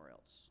it somewhere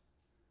else.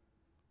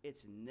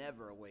 It's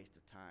never a waste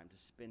of time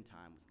to spend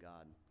time with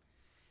God.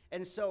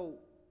 And so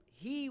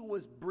he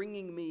was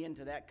bringing me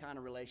into that kind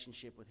of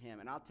relationship with him.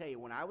 And I'll tell you,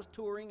 when I was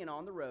touring and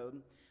on the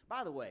road,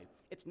 by the way,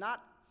 it's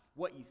not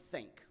what you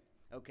think,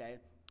 okay?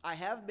 I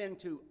have been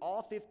to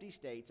all 50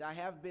 states. I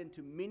have been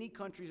to many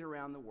countries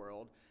around the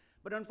world.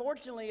 But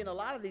unfortunately, in a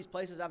lot of these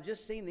places, I've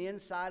just seen the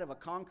inside of a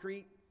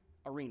concrete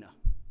arena.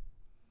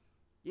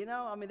 You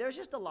know, I mean, there's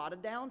just a lot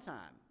of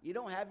downtime. You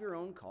don't have your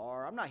own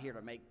car. I'm not here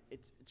to make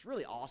it's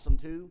really awesome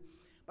too,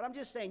 but I'm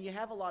just saying you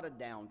have a lot of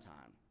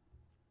downtime.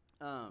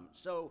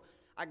 So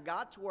I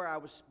got to where I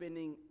was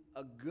spending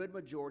a good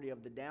majority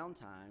of the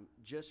downtime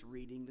just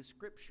reading the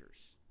scriptures.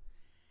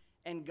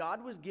 And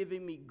God was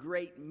giving me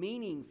great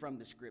meaning from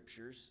the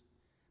scriptures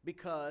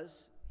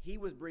because he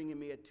was bringing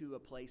me to a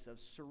place of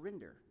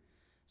surrender.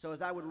 So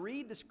as I would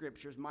read the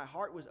scriptures, my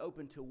heart was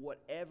open to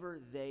whatever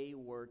they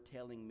were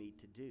telling me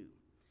to do.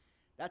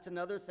 That's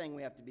another thing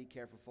we have to be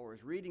careful for,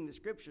 is reading the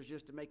scriptures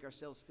just to make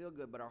ourselves feel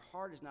good, but our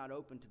heart is not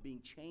open to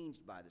being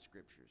changed by the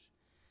scriptures.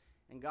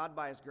 And God,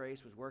 by his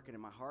grace, was working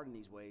in my heart in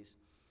these ways.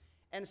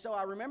 And so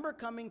I remember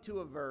coming to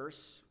a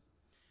verse,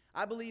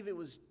 I believe it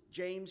was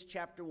James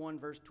chapter 1,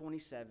 verse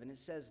 27. It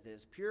says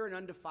this: pure and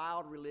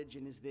undefiled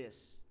religion is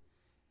this,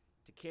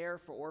 to care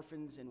for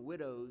orphans and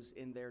widows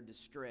in their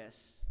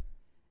distress,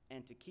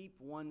 and to keep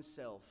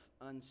oneself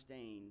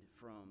unstained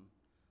from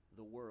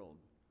the world.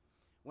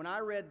 When I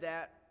read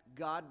that,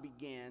 God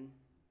began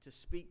to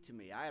speak to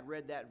me. I had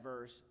read that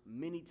verse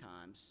many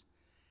times,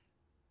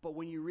 but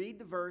when you read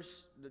the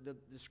verse, the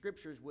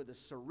scriptures with a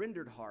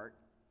surrendered heart,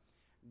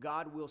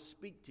 God will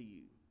speak to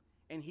you,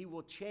 and he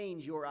will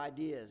change your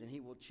ideas, and he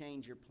will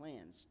change your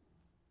plans.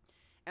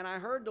 And I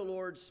heard the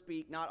Lord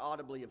speak, not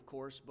audibly, of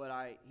course, but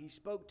he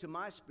spoke to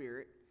my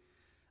spirit,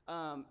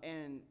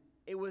 and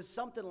it was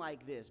something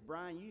like this: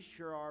 Brian, you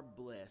sure are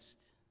blessed.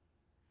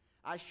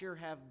 I sure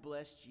have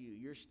blessed you.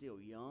 You're still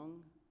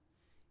young.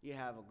 You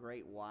have a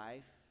great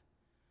wife,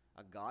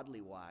 a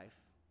godly wife.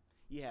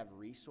 You have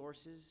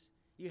resources.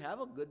 You have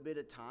a good bit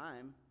of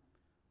time.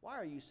 Why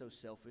are you so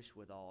selfish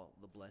with all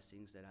the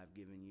blessings that I've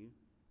given you?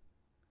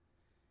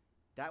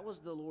 That was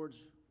the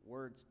Lord's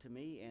words to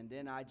me, and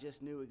then I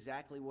just knew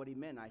exactly what he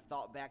meant. I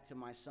thought back to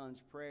my son's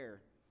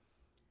prayer.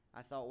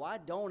 I thought, why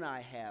don't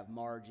I have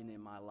margin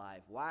in my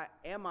life? Why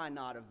am I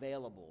not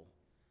available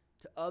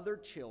to other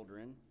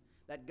children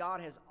that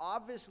God has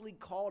obviously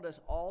called us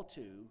all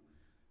to?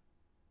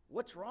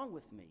 What's wrong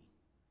with me?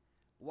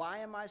 Why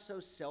am I so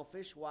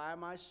selfish? Why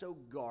am I so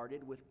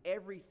guarded with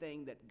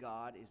everything that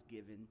God has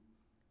given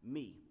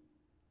me?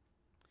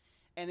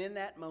 And in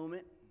that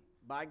moment,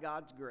 by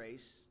God's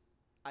grace,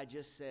 I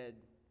just said,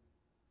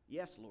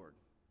 yes, Lord,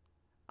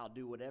 I'll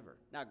do whatever.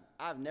 Now,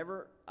 I've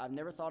never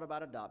thought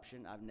about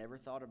adoption.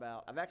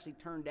 I've actually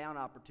turned down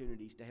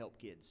opportunities to help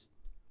kids.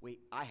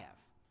 I have.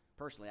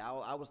 Personally,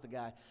 I was the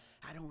guy,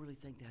 I don't really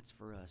think that's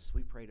for us.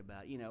 We prayed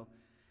about it,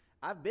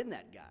 I've been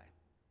that guy.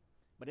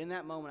 But in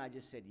that moment, I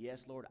just said,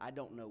 yes, Lord, I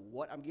don't know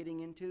what I'm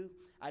getting into.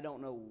 I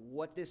don't know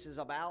what this is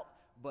about,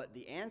 but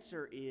the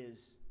answer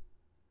is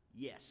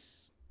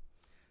yes.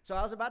 So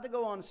I was about to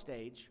go on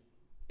stage,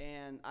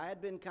 and I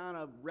had been kind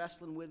of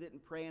wrestling with it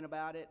and praying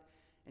about it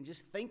and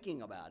just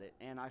thinking about it.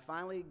 And I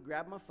finally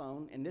grabbed my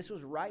phone, and this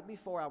was right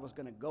before I was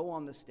going to go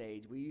on the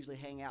stage. We usually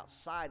hang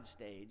outside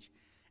stage.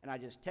 And I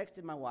just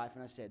texted my wife,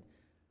 and I said,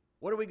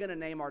 what are we going to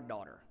name our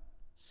daughter?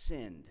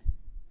 Sinned.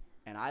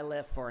 And I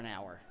left for an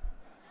hour.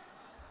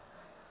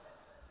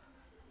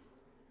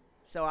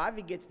 So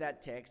Ivy gets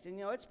that text, and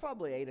it's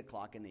probably 8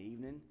 o'clock in the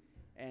evening,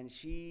 and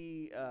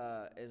she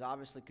is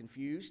obviously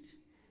confused.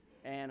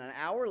 And an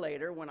hour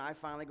later, when I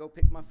finally go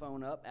pick my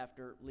phone up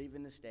after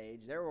leaving the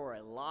stage, there were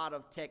a lot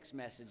of text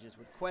messages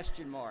with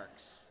question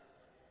marks.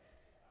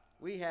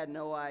 We had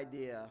no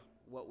idea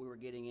what we were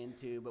getting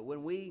into, but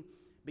when we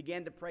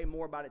began to pray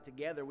more about it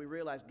together, we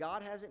realized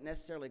God hasn't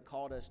necessarily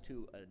called us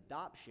to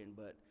adoption,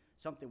 but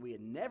something we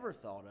had never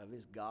thought of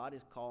is God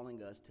is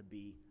calling us to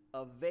be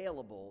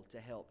available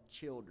to help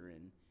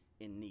children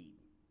in need.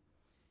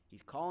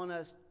 He's calling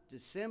us to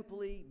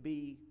simply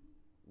be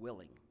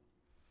willing.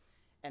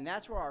 And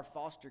that's where our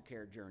foster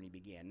care journey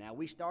began. Now,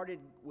 we started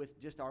with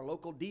just our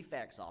local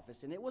DFACS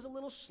office, and it was a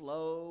little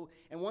slow.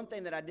 And one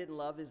thing that I didn't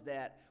love is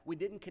that we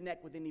didn't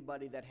connect with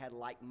anybody that had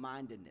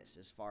like-mindedness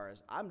as far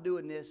as, I'm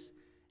doing this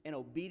in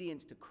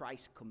obedience to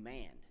Christ's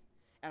command.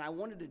 And I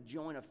wanted to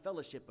join a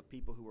fellowship of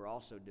people who were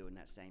also doing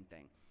that same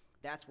thing.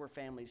 That's where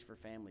Families for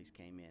Families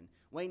came in.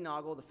 Wayne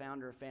Noggle, the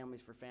founder of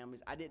Families for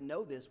Families, I didn't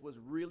know this, was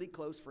really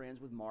close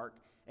friends with Mark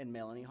and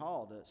Melanie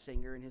Hall, the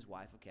singer and his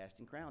wife of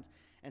Casting Crowns.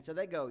 And so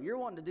they go, you're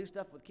wanting to do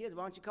stuff with kids,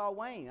 why don't you call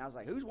Wayne? And I was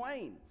like, who's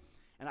Wayne?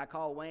 And I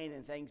called Wayne,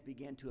 and things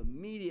began to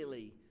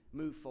immediately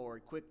move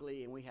forward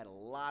quickly, and we had a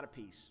lot of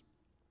peace.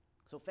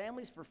 So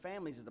Families for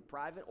Families is a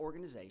private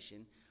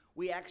organization.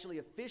 We actually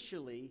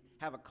officially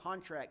have a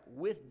contract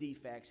with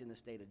DFACS in the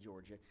state of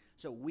Georgia,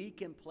 so we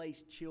can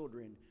place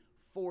children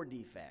for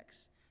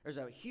DFACS. There's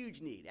a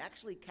huge need.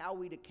 Actually,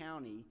 Coweta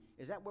County,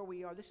 is that where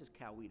we are? This is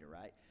Coweta,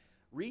 right?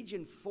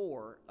 Region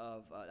 4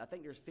 of, I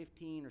think there's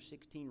 15 or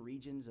 16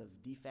 regions of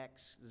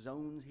DFACS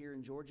zones here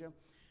in Georgia.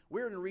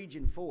 We're in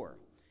Region 4.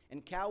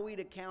 And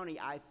Coweta County,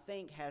 I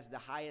think, has the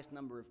highest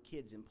number of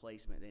kids in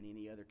placement than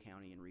any other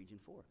county in Region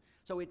 4.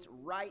 So it's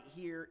right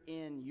here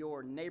in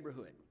your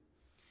neighborhood.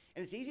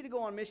 And it's easy to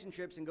go on mission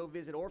trips and go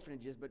visit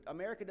orphanages, but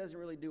America doesn't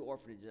really do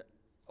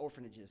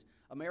orphanages.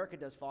 America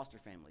does foster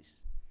families.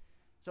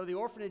 So the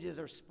orphanages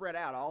are spread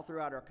out all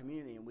throughout our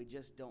community, and we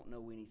just don't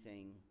know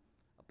anything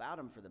about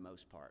them for the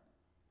most part.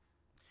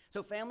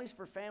 So Families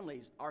for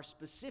Families, our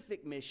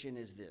specific mission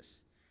is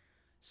this.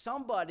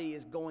 Somebody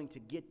is going to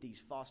get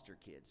these foster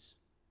kids.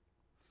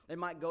 They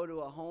might go to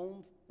a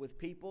home with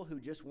people who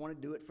just want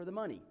to do it for the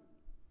money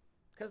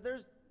because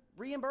there's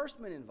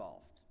reimbursement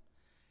involved.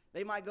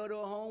 They might go to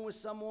a home with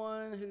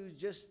someone who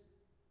just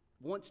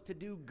wants to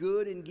do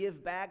good and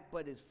give back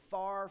but is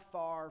far,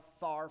 far,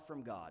 far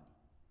from God.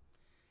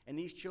 And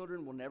these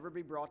children will never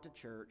be brought to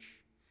church.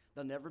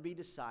 They'll never be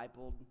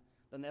discipled.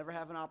 They'll never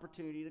have an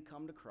opportunity to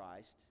come to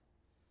Christ.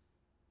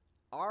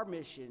 Our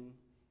mission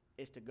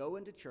is to go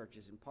into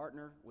churches and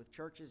partner with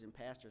churches and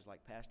pastors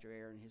like Pastor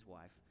Aaron and his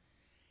wife,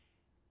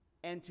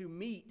 and to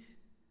meet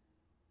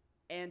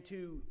and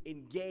to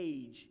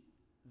engage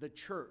the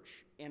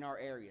church in our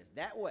areas.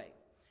 That way,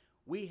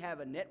 we have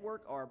a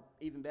network, or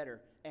even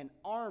better, an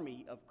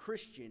army of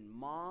Christian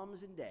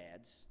moms and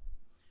dads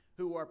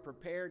who are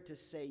prepared to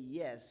say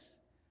yes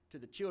to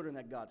the children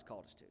that God's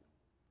called us to.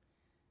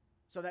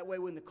 So that way,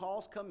 when the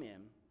calls come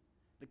in,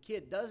 the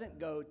kid doesn't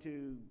go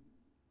to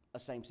a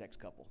same-sex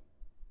couple.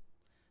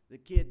 The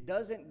kid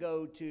doesn't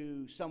go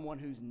to someone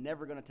who's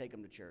never going to take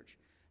them to church.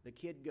 The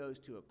kid goes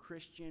to a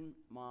Christian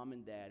mom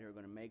and dad who are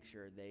going to make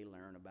sure they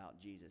learn about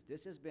Jesus.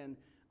 This has been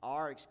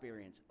our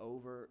experience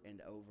over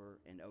and over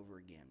and over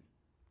again.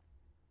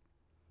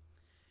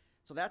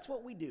 So that's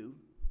what we do,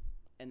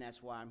 and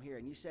that's why I'm here.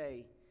 And you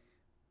say,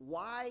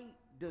 why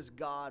does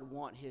God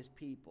want his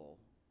people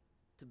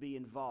to be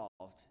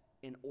involved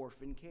in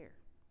orphan care?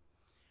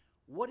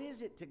 What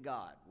is it to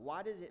God?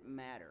 Why does it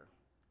matter?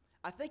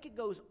 I think it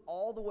goes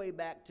all the way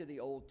back to the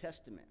Old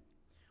Testament.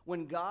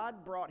 When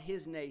God brought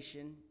his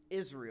nation,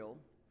 Israel,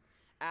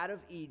 out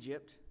of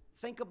Egypt,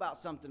 think about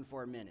something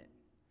for a minute.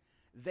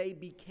 They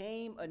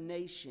became a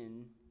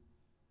nation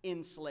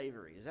in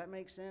slavery. Does that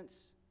make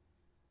sense?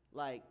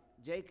 Like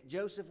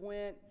Joseph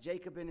went,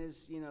 Jacob and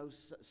his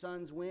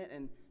sons went,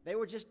 and they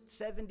were just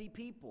 70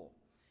 people.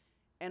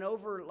 And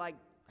over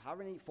how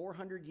many,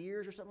 400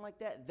 years or something like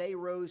that, they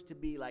rose to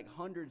be like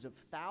hundreds of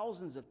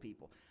thousands of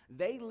people.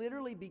 They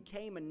literally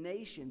became a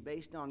nation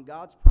based on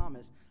God's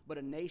promise, but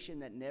a nation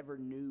that never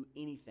knew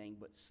anything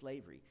but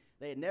slavery.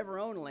 They had never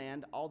owned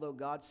land, although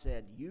God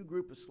said, you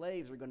group of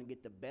slaves are going to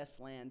get the best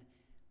land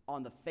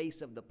on the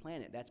face of the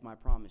planet. That's my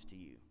promise to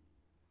you.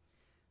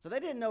 So they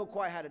didn't know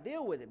quite how to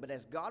deal with it, but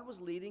as God was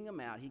leading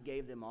them out, he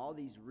gave them all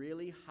these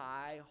really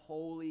high,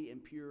 holy,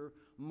 and pure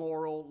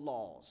moral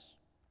laws.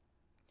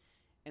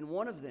 And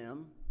one of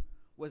them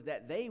was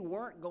that they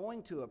weren't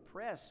going to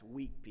oppress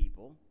weak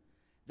people.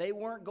 They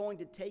weren't going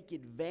to take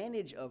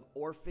advantage of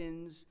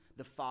orphans,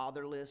 the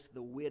fatherless,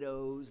 the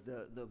widows,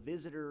 the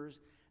visitors.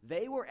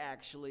 They were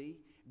actually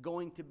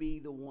going to be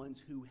the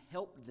ones who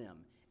helped them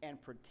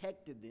and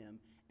protected them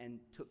and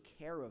took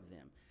care of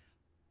them.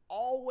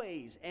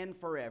 Always and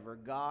forever,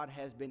 God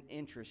has been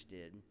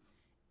interested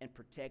in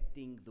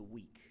protecting the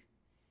weak,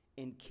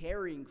 in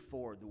caring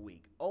for the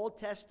weak. Old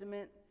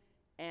Testament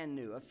and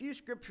New. A few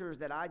scriptures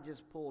that I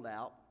just pulled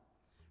out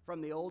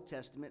from the Old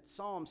Testament.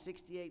 Psalm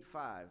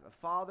 68:5. A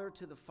father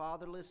to the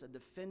fatherless, a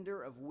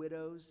defender of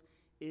widows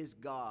is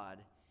God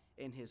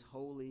in his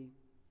holy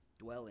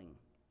dwelling.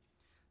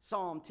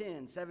 Psalm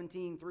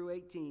 10:17 through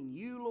 18.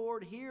 You,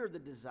 Lord, hear the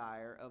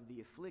desire of the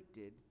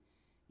afflicted.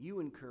 You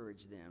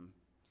encourage them,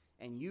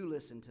 and you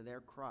listen to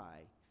their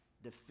cry,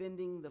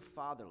 defending the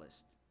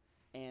fatherless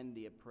and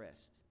the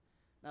oppressed.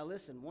 Now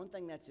listen, one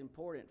thing that's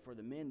important for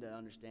the men to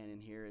understand in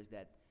here is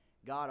that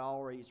God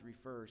always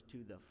refers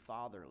to the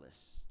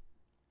fatherless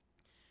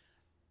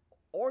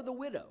or the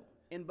widow.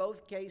 In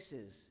both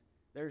cases,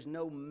 there's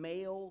no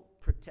male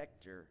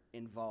protector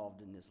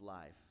involved in this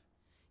life.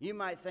 You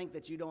might think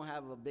that you don't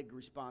have a big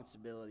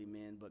responsibility,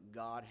 men, but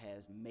God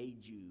has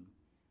made you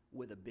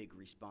with a big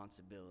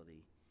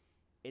responsibility.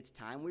 It's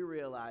time we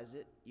realize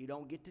it. You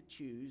don't get to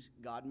choose.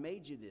 God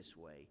made you this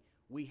way.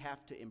 We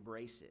have to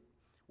embrace it.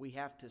 We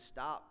have to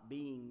stop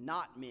being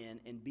not men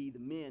and be the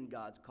men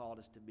God's called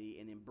us to be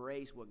and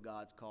embrace what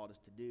God's called us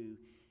to do.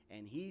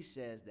 And he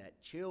says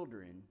that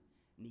children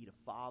need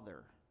a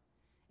father.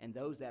 And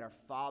those that are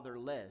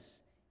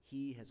fatherless,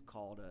 he has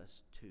called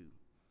us to.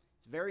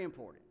 It's very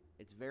important.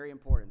 It's very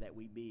important that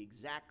we be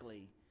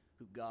exactly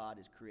who God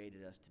has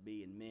created us to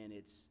be. And men,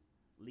 it's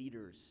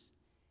leaders.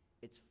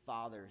 It's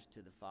fathers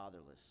to the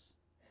fatherless.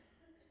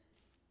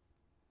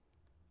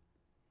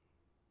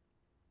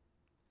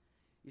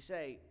 You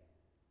say,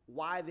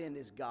 why then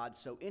is God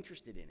so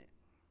interested in it?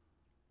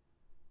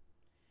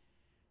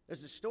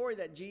 There's a story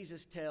that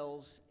Jesus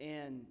tells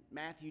in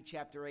Matthew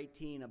chapter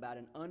 18 about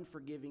an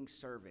unforgiving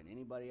servant.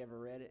 Anybody ever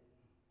read it?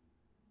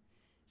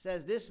 It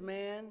says this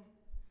man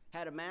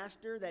had a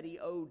master that he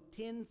owed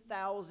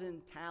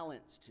 10,000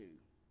 talents to.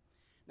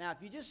 Now, if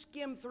you just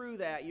skim through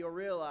that, you'll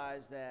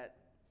realize that,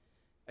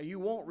 or you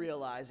won't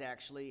realize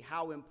actually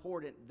how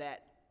important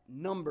that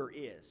number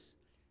is.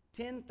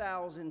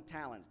 10,000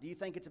 talents. Do you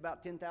think it's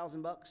about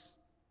 10,000 bucks?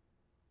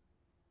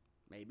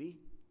 Maybe.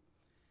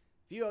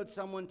 If you owed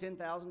someone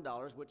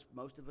 $10,000, which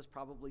most of us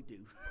probably do,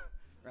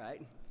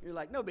 right? You're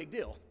like, no big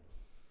deal.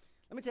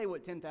 Let me tell you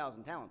what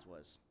 10,000 talents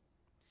was.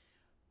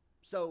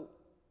 So,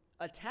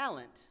 a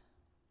talent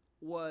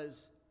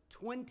was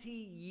 20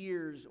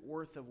 years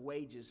worth of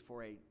wages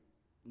for a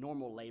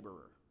normal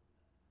laborer.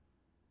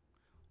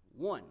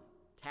 One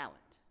talent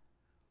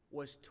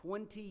was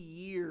 20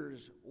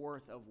 years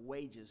worth of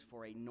wages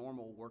for a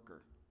normal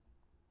worker.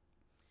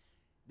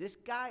 This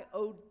guy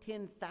owed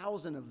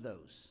 10,000 of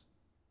those.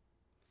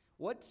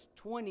 What's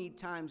 20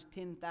 times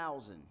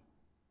 10,000?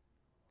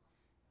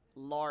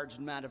 Large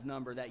amount of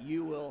number that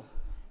you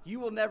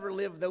will never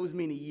live those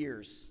many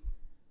years.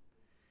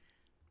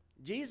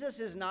 Jesus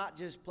is not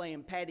just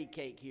playing patty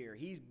cake here.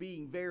 He's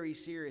being very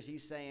serious.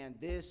 He's saying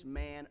this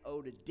man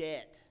owed a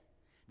debt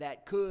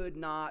that could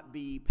not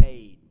be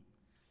paid.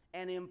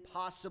 An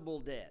impossible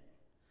debt.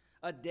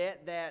 A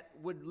debt that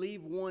would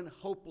leave one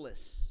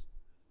hopeless.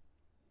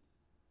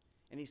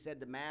 And he said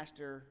the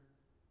master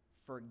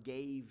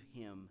forgave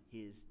him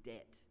his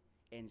debt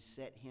and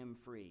set him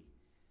free.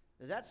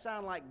 Does that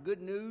sound like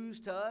good news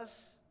to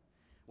us?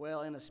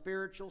 Well, in a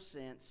spiritual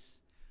sense,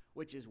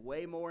 which is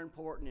way more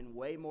important and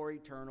way more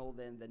eternal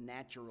than the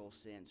natural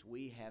sense,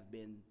 we have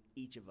been,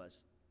 each of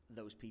us,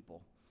 those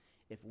people.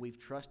 If we've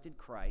trusted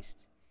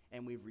Christ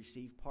and we've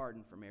received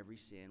pardon from every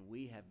sin,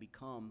 we have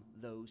become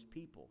those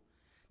people.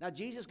 Now,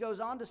 Jesus goes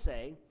on to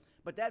say,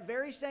 but that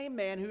very same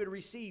man who had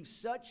received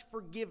such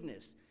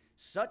forgiveness,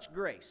 such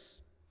grace,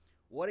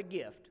 what a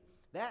gift,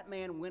 that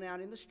man went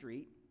out in the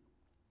street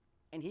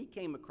and he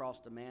came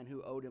across a man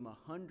who owed him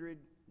 100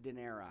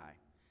 denarii.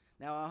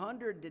 Now,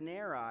 100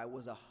 denarii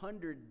was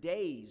 100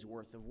 days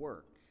worth of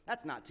work.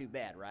 That's not too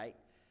bad, right?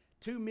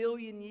 2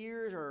 million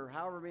years or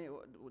however many,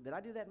 did I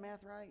do that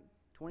math right?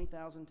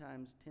 20,000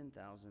 times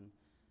 10,000.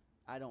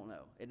 I don't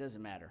know. It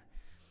doesn't matter.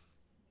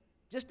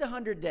 Just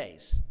 100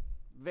 days.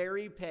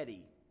 Very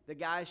petty. The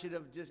guy should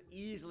have just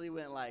easily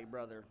went like,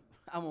 brother,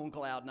 I'm on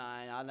cloud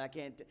nine. I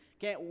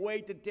can't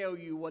wait to tell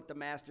you what the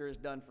master has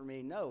done for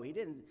me. No, he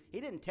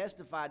didn't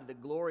testify to the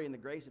glory and the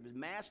grace of his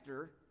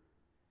master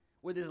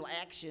with his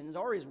actions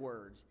or his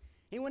words.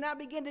 He went out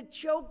and began to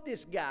choke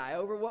this guy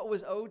over what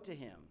was owed to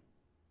him.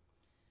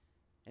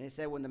 And he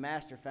said when the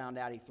master found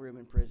out, he threw him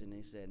in prison. And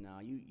he said, no,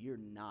 you're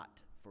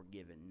not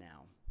forgiven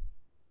now.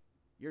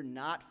 You're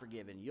not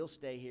forgiven. You'll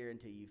stay here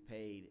until you've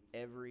paid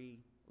every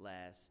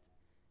last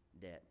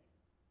debt.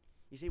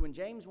 You see, when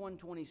James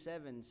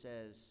 1:27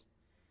 says,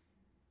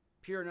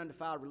 pure and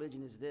undefiled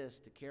religion is this,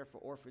 to care for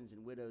orphans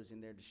and widows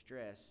in their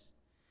distress,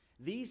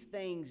 these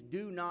things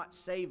do not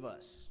save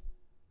us.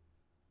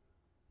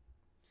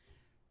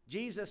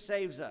 Jesus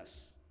saves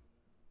us.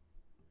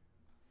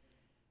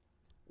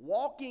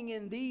 Walking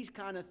in these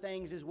kind of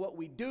things is what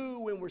we do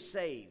when we're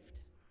saved.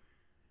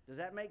 Does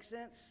that make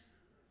sense?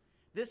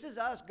 This is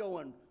us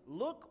going,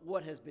 look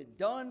what has been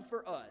done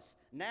for us.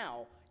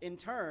 Now, in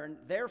turn,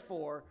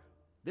 therefore,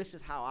 this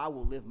is how I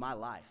will live my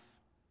life.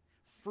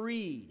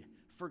 Freed,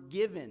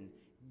 forgiven,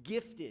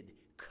 gifted,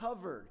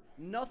 covered,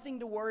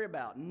 nothing to worry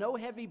about, no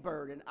heavy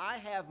burden. I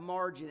have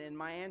margin, and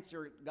my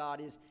answer,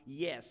 God, is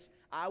yes.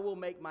 I will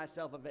make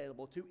myself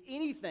available to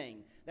anything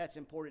that's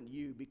important to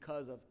you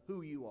because of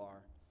who you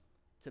are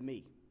to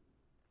me.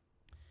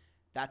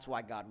 That's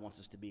why God wants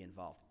us to be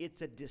involved.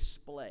 It's a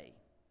display.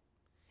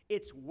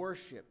 It's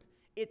worship.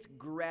 It's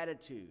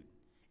gratitude.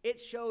 It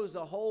shows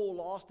the whole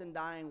lost and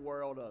dying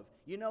world of,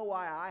 you know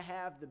why I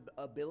have the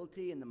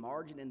ability and the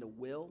margin and the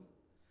will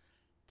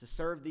to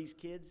serve these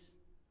kids,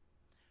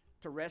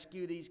 to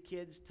rescue these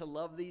kids, to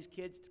love these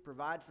kids, to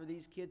provide for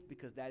these kids?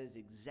 Because that is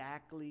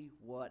exactly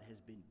what has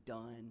been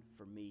done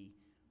for me.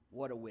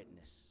 What a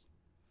witness.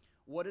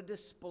 What a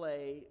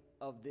display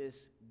of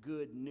this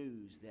good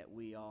news that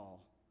we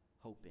all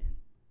hope in.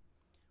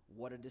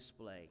 What a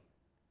display.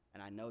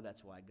 And I know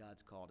that's why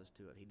God's called us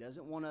to it. He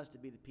doesn't want us to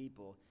be the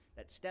people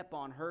that step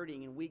on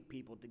hurting and weak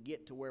people to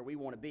get to where we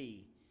want to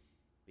be,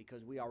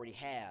 because we already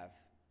have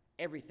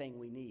everything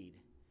we need.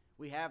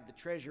 We have the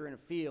treasure in a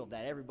field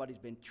that everybody's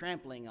been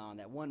trampling on,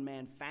 that one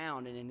man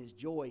found and in his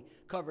joy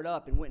covered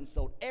up and went and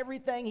sold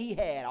everything he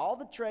had, all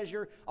the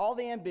treasure, all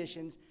the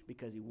ambitions,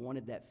 because he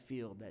wanted that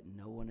field that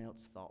no one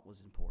else thought was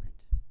important.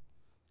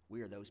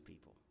 We are those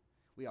people.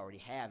 We already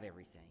have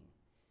everything.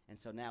 And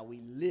so now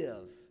we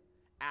live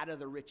out of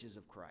the riches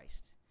of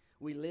Christ.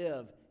 We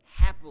live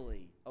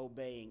happily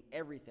obeying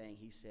everything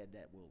he said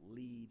that will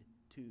lead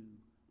to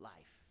life.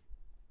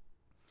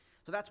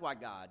 So that's why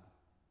God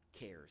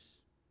cares.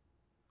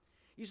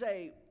 You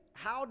say,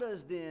 how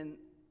does then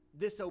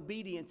this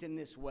obedience in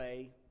this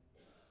way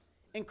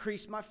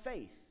increase my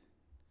faith?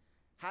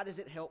 How does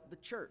it help the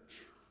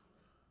church?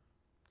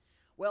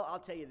 Well, I'll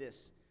tell you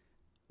this.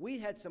 We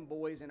had some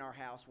boys in our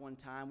house one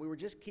time. We were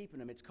just keeping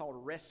them. It's called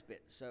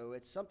respite. So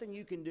it's something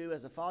you can do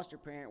as a foster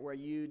parent where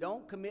you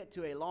don't commit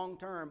to a long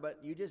term, but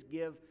you just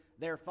give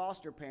their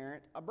foster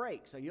parent a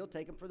break. So you'll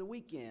take them for the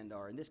weekend,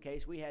 or in this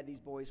case, we had these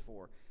boys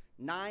for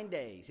 9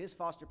 days. His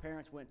foster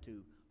parents went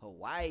to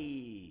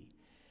Hawaii,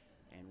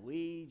 and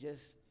we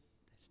just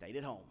stayed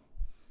at home.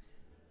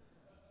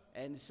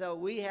 And so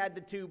we had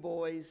the two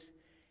boys,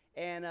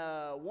 and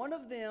one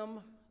of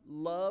them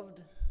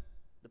loved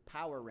the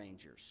Power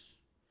Rangers.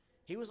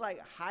 He was like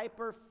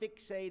hyper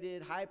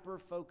fixated, hyper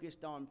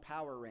focused on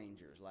Power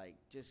Rangers, like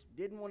just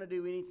didn't want to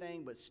do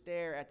anything but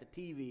stare at the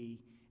TV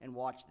and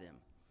watch them.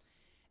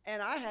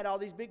 And I had all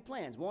these big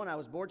plans. One, I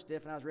was bored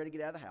stiff and I was ready to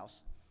get out of the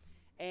house.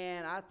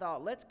 And I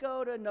thought, let's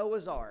go to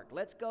Noah's Ark.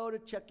 Let's go to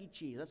Chuck E.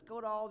 Cheese. Let's go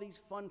to all these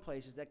fun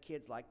places that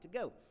kids like to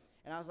go.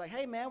 And I was like,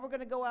 hey, man, we're going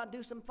to go out and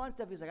do some fun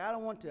stuff. He's like, I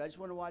don't want to. I just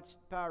want to watch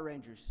Power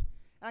Rangers.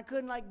 And I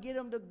couldn't get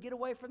him to get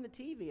away from the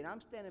TV. And I'm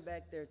standing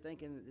back there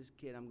thinking, this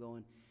kid, I'm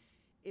going,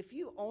 if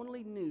you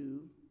only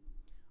knew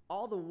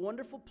all the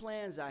wonderful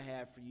plans I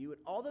have for you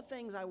and all the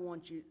things I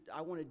want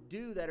to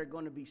do that are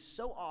going to be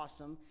so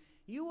awesome,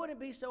 you wouldn't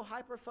be so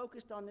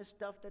hyper-focused on this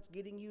stuff that's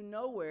getting you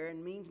nowhere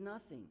and means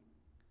nothing.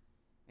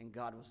 And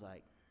God was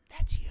like,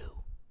 that's you.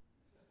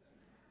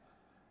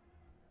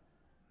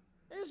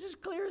 It was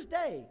just clear as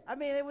day. I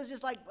mean, it was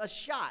just like a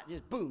shot.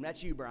 Just boom,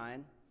 that's you,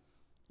 Brian.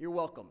 You're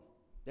welcome.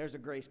 There's a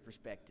grace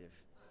perspective.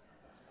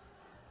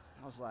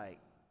 I was like,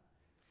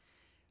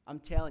 I'm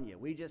telling you,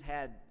 we just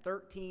had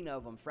 13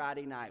 of them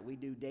Friday night. We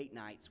do date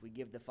nights. We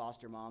give the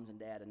foster moms and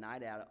dad a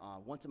night out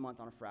once a month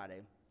on a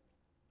Friday.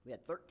 We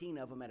had 13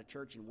 of them at a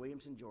church in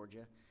Williamson,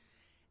 Georgia.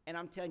 And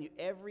I'm telling you,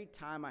 every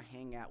time I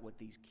hang out with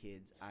these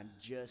kids, I'm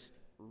just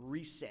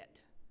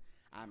reset.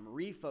 I'm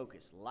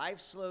refocused. Life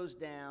slows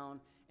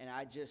down, and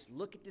I just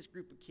look at this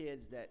group of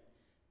kids that,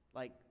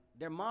 like,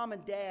 their mom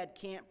and dad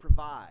can't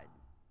provide.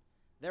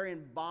 They're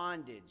in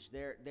bondage.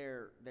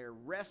 They're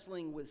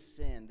wrestling with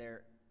sin.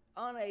 They're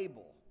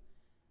unable.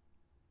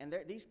 And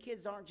these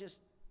kids aren't just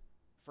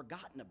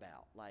forgotten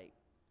about. Like,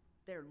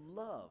 they're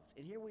loved.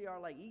 And here we are,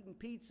 like, eating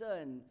pizza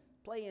and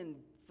playing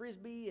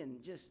Frisbee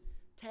and just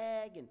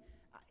tag. And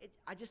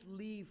I just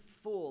leave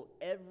full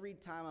every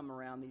time I'm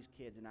around these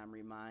kids, and I'm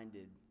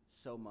reminded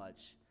so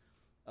much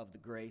of the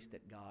grace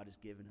that God has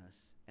given us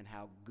and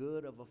how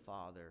good of a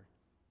Father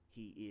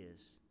He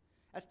is.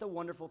 That's the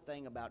wonderful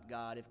thing about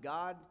God. If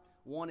God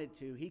wanted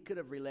to, He could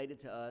have related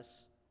to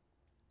us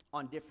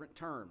on different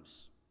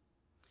terms.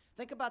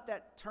 Think about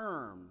that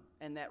term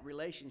and that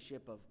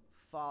relationship of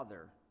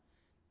Father.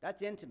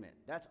 That's intimate.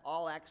 That's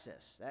all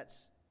access.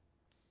 That's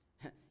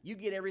you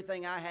get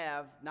everything I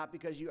have, not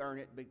because you earn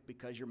it, but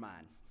because you're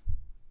mine.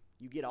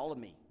 You get all of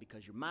me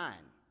because you're mine.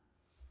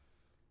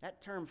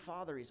 That term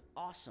Father is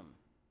awesome.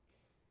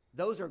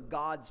 Those are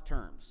God's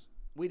terms.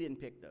 We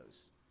didn't pick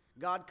those.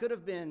 God could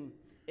have been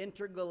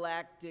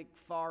intergalactic,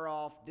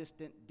 far-off,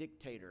 distant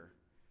dictator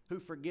who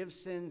forgives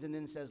sins and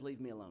then says,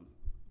 leave me alone.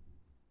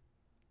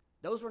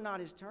 Those were not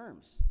His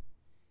terms.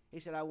 He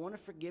said, I want to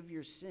forgive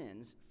your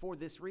sins for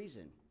this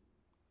reason,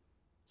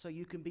 so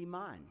you can be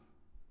mine.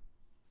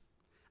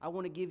 I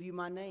want to give you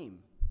my name.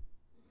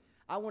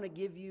 I want to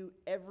give you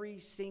every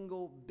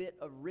single bit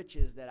of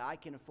riches that I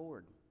can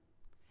afford.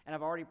 And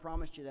I've already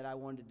promised you that I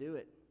wanted to do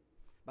it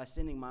by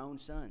sending my own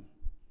son.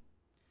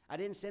 I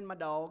didn't send my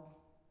dog.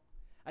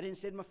 I didn't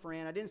send my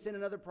friend. I didn't send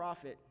another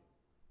prophet.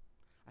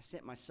 I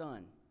sent my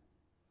son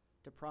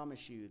to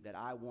promise you that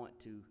I want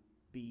to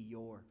be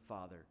your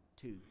father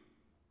too.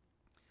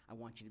 I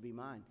want you to be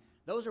mine.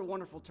 Those are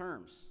wonderful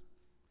terms.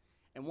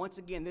 And once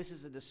again, this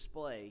is a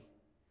display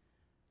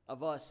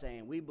of us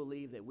saying we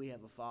believe that we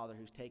have a Father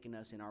who's taken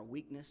us in our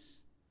weakness,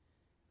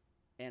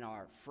 and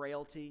our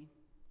frailty,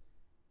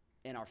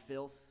 and our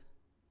filth,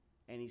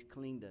 and He's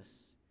cleaned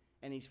us,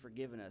 and He's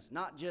forgiven us.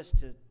 Not just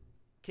to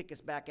kick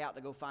us back out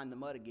to go find the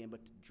mud again,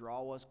 but to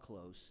draw us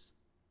close,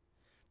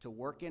 to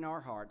work in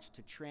our hearts,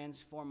 to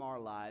transform our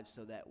lives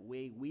so that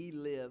we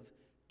live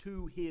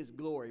to His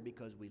glory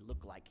because we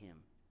look like Him.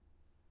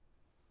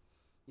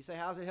 You say,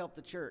 how does it help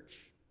the church?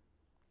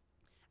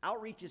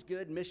 Outreach is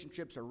good. Mission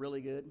trips are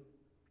really good.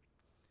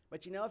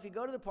 But you know, if you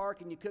go to the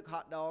park and you cook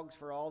hot dogs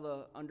for all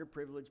the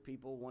underprivileged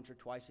people once or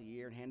twice a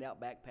year and hand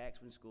out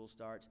backpacks when school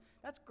starts,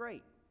 that's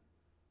great.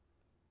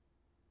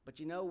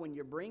 But you know, when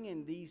you're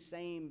bringing these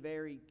same,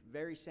 very,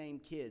 very same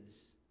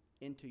kids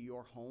into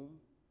your home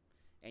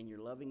and you're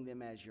loving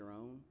them as your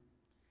own,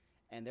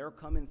 and they're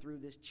coming through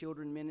this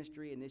children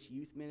ministry and this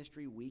youth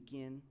ministry week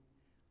in,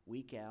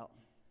 week out,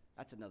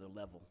 that's another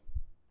level.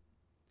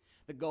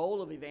 The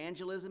goal of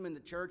evangelism in the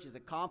church is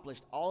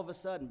accomplished all of a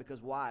sudden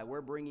because why?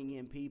 We're bringing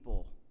in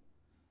people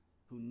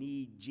who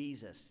need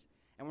Jesus.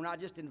 And we're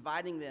not just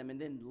inviting them and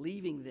then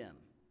leaving them.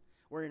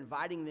 We're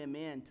inviting them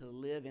in to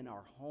live in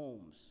our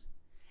homes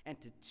and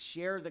to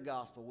share the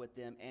gospel with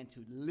them and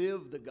to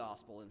live the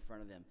gospel in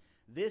front of them.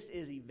 This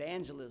is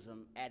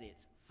evangelism at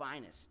its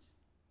finest.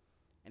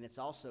 And it's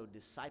also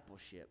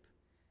discipleship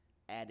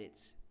at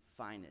its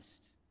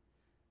finest.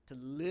 To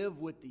live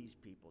with these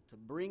people, to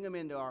bring them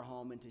into our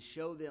home and to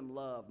show them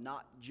love,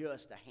 not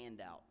just a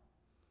handout.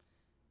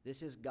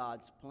 This is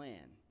God's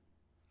plan.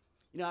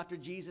 You know, after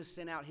Jesus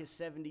sent out His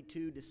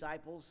 72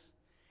 disciples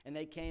and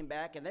they came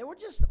back, and they were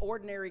just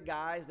ordinary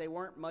guys. They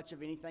weren't much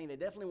of anything. They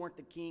definitely weren't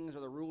the kings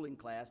or the ruling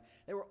class.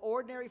 They were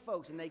ordinary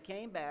folks, and they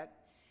came back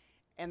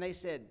and they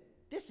said,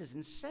 this is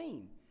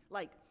insane.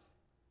 Like,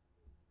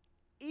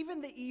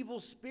 even the evil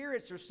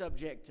spirits are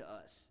subject to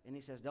us. And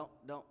He says, don't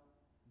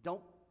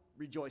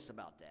rejoice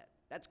about that.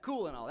 That's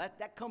cool and all.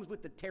 That comes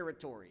with the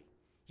territory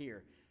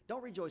here.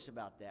 Don't rejoice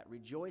about that.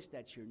 Rejoice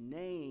that your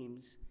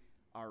names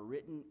are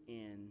written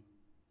in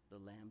the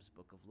Lamb's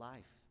Book of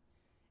Life.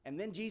 And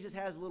then Jesus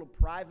has a little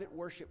private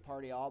worship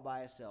party all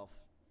by Himself.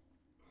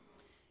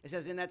 It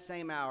says, in that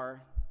same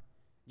hour,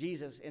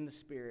 Jesus in the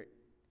Spirit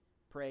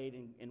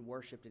prayed and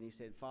worshiped, and He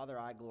said, Father,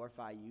 I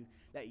glorify You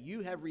that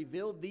You have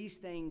revealed these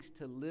things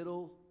to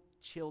little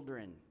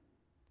children.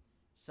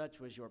 Such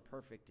was Your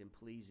perfect and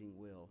pleasing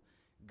will.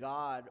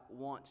 God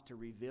wants to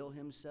reveal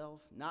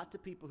Himself, not to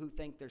people who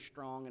think they're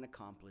strong and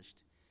accomplished.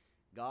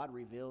 God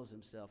reveals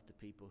Himself to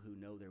people who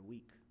know they're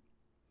weak,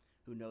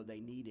 who know they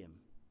need Him.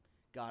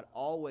 God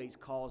always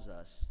calls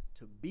us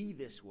to be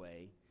this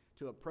way,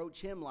 to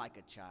approach Him like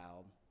a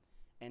child,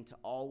 and to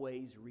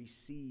always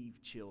receive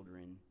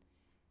children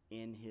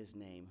in His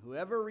name.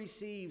 Whoever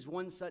receives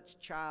one such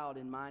child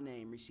in My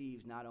name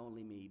receives not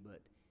only Me,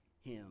 but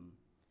Him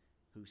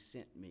who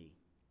sent Me.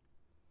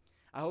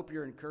 I hope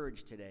you're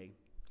encouraged today.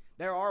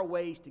 There are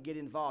ways to get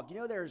involved. You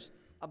know, there's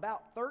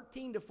about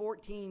 13,000 to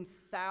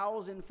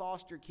 14,000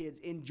 foster kids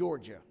in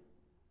Georgia.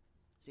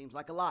 Seems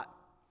like a lot.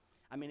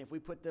 I mean, if we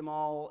put them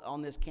all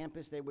on this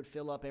campus, they would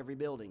fill up every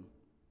building.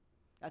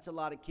 That's a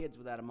lot of kids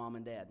without a mom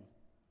and dad.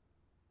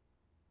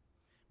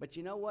 But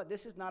you know what?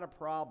 This is not a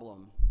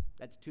problem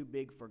that's too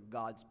big for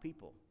God's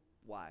people.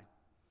 Why?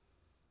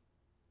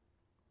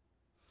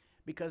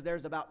 Because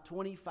there's about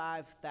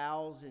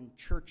 25,000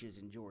 churches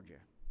in Georgia.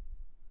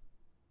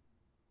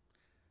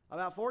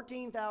 About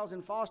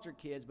 14,000 foster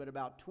kids, but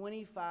about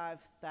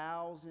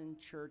 25,000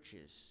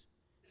 churches.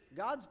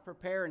 God's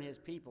preparing His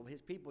people.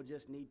 His people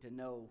just need to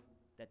know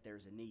that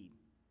there's a need.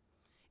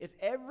 If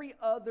every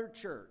other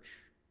church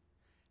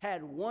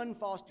had one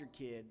foster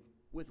kid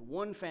with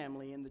one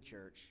family in the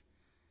church,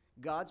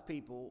 God's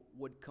people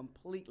would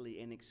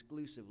completely and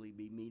exclusively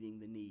be meeting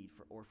the need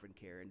for orphan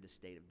care in the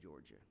state of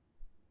Georgia.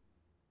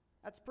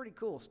 That's a pretty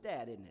cool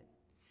stat, isn't it?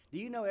 Do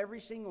you know every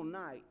single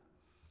night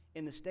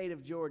in the state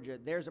of Georgia,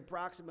 there's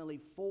approximately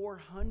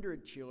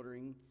 400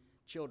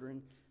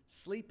 children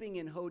sleeping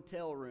in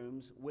hotel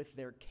rooms with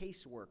their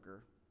caseworker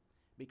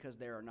because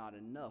there are not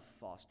enough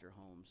foster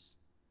homes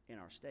in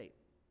our state.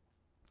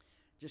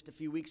 Just a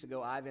few weeks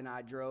ago, Ivan and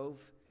I drove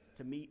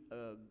to meet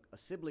a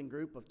sibling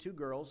group of two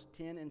girls,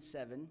 10 and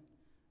 7,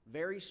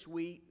 very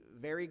sweet,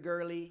 very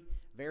girly,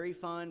 very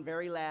fun,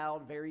 very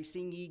loud, very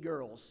singy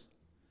girls.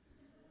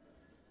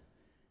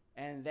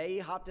 And they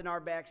hopped in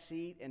our back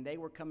seat, and they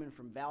were coming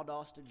from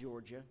Valdosta,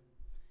 Georgia.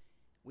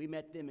 We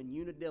met them in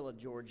Unadilla,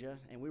 Georgia,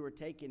 and we were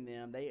taking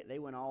them. They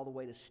went all the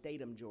way to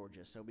Statham,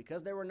 Georgia. So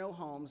because there were no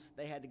homes,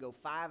 they had to go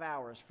 5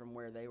 hours from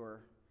where they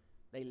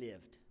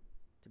lived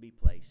to be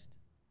placed.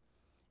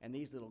 And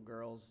these little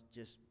girls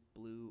just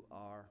blew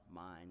our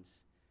minds.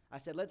 I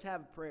said, let's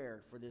have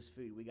prayer for this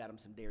food. We got them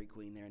some Dairy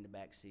Queen there in the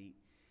back seat.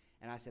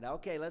 And I said,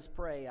 okay, let's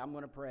pray. I'm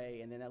going to pray.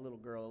 And then that little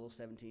girl, a little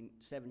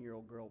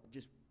 7-year-old girl,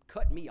 just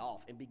cut me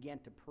off and began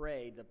to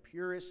pray the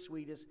purest,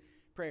 sweetest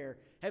prayer.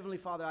 Heavenly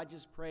Father, I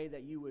just pray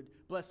that you would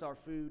bless our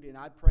food, and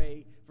I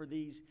pray for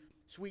these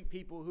sweet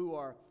people who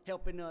are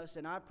helping us,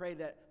 and I pray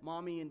that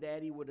Mommy and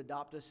Daddy would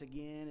adopt us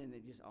again, and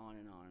it just on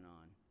and on and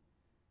on.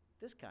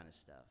 This kind of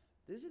stuff.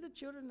 These are the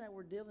children that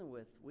we're dealing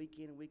with week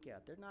in and week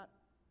out. They're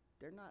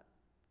not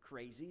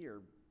crazy,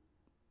 or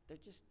they're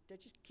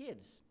just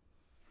kids,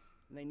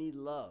 and they need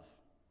love.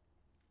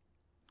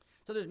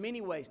 So there's many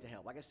ways to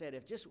help. Like I said,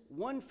 if just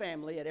one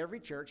family at every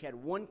church had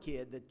one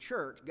kid, the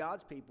church,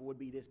 God's people, would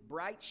be this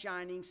bright,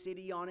 shining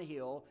city on a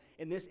hill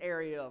in this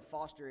area of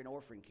foster and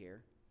orphan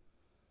care.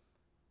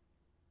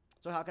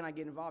 So how can I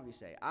get involved, you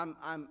say?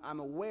 I'm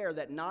aware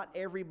that not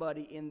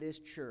everybody in this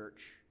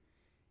church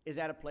is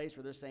at a place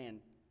where they're saying,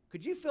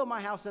 could you fill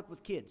my house up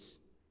with kids?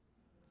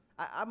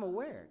 I'm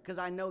aware, because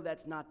I know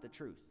that's not the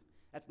truth.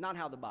 That's not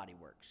how the body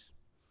works.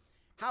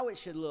 How it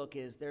should look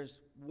is there's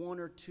 1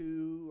 or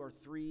 2 or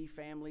 3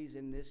 families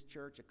in this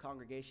church, a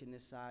congregation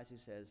this size, who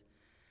says,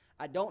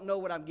 I don't know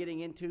what I'm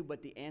getting into,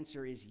 but the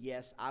answer is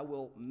yes, I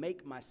will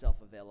make myself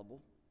available.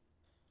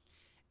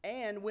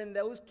 And when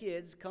those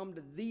kids come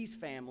to these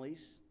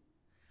families,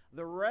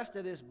 the rest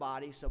of this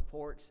body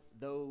supports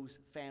those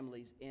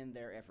families in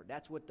their effort.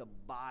 That's what the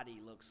body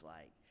looks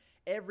like.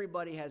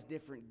 Everybody has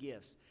different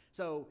gifts.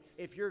 So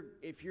if you're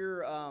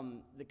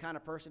the kind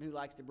of person who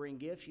likes to bring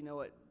gifts, you know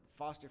what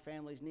foster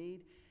families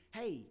need?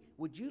 Hey,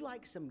 would you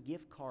like some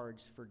gift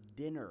cards for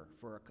dinner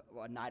for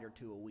a night or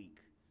 2 a week?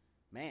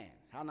 Man,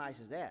 how nice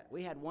is that?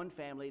 We had one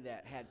family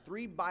that had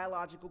 3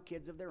 biological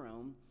kids of their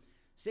own,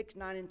 6,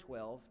 9, and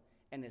 12,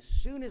 and as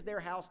soon as their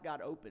house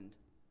got opened,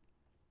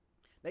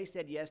 they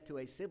said yes to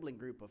a sibling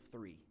group of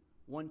 3,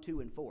 1,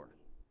 2, and 4.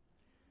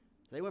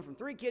 So they went from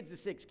 3 kids to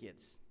 6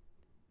 kids,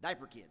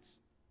 diaper kids,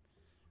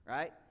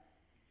 right?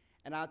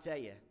 And I'll tell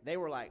you, they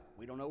were like,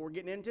 we don't know what we're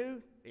getting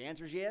into. The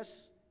answer is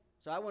yes.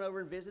 So I went over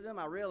and visited them.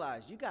 I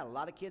realized you got a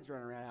lot of kids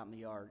running around out in the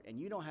yard, and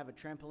you don't have a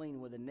trampoline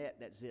with a net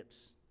that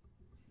zips.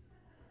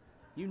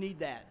 You need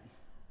that.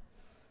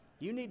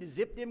 You need to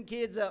zip them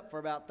kids up for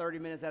about 30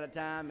 minutes at a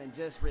time and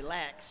just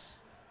relax.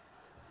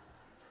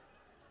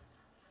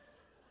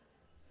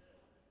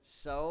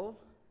 So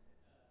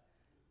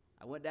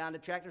I went down to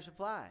Tractor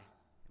Supply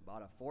and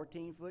bought a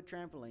 14-foot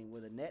trampoline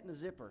with a net and a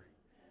zipper.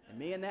 And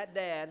me and that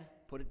dad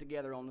put it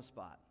together on the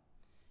spot.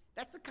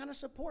 That's the kind of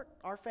support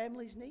our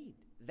families need.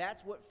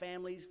 That's what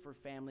Families for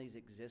Families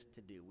exist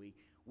to do.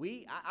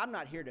 I'm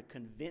not here to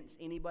convince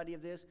anybody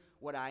of this.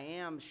 What I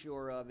am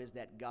sure of is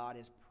that God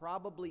has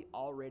probably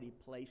already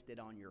placed it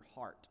on your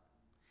heart.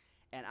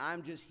 And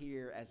I'm just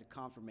here as a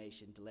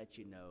confirmation to let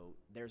you know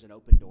there's an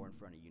open door in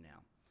front of you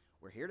now.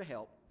 We're here to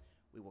help.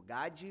 We will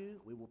guide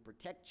you. We will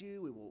protect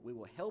you. We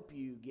will help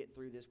you get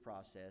through this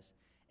process.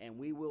 And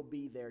we will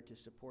be there to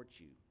support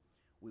you.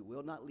 We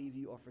will not leave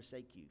you or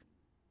forsake you.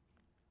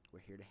 We're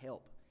here to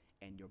help,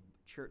 and your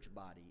church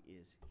body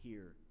is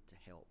here to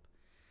help.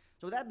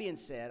 So with that being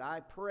said, I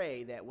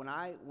pray that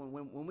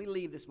when we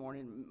leave this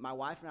morning, my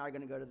wife and I are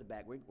going to go to the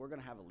back. We're going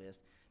to have a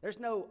list. There's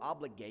no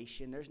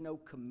obligation. There's no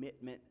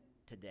commitment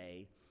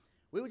today.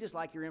 We would just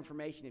like your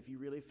information if you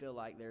really feel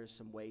like there's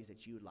some ways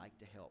that you would like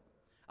to help.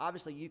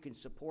 Obviously, you can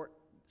support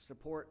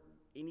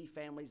any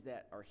families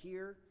that are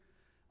here.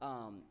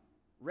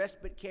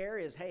 Respite care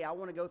is, hey, I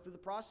want to go through the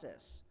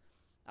process.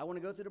 I want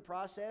to go through the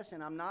process,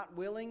 and I'm not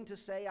willing to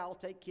say I'll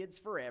take kids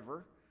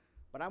forever,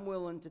 but I'm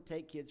willing to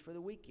take kids for the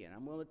weekend.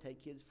 I'm willing to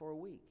take kids for a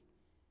week.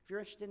 If you're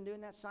interested in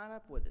doing that, sign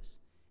up with us.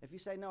 If you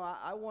say, no,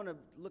 I want to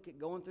look at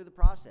going through the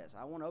process.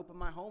 I want to open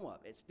my home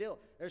up.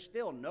 There's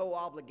still no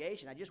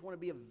obligation. I just want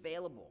to be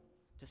available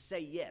to say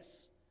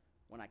yes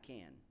when I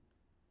can.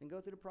 Then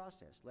go through the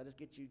process. Let us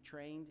get you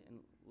trained, and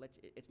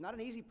it's not an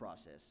easy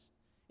process.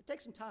 It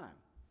takes some time,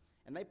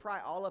 and they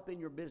pry all up in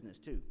your business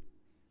too,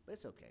 but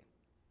it's okay.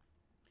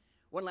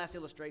 One last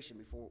illustration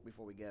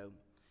before we go.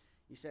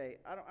 You say,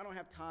 I don't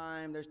have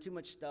time. There's too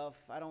much stuff.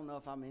 I don't know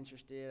if I'm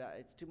interested.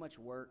 It's too much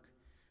work.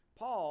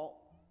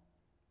 Paul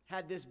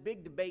had this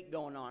big debate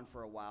going on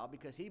for a while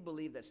because he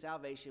believed that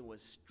salvation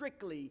was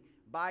strictly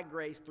by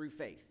grace through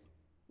faith.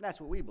 And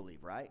that's what we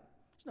believe, right?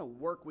 There's no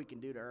work we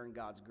can do to earn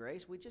God's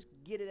grace. We just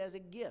get it as a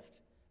gift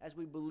as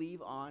we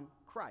believe on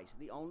Christ,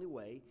 the only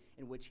way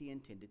in which he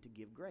intended to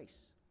give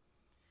grace.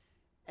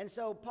 And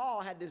so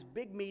Paul had this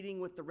big meeting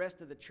with the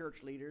rest of the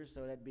church leaders,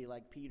 so that'd be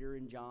like Peter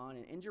and John,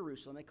 and in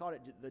Jerusalem. They called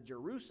it the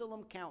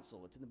Jerusalem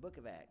Council. It's in the book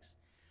of Acts.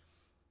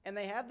 And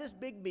they have this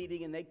big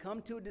meeting, and they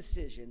come to a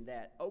decision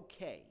that,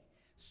 okay,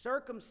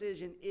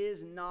 circumcision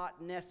is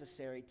not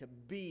necessary to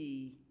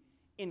be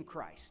in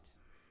Christ.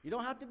 You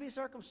don't have to be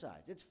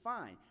circumcised. It's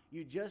fine.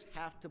 You just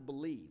have to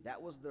believe. That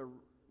was the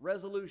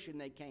resolution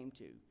they came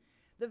to.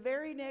 The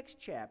very next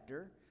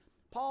chapter,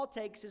 Paul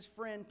takes his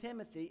friend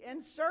Timothy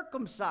and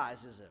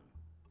circumcises him.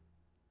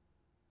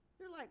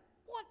 You're like,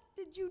 what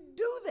did you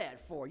do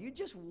that for? You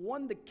just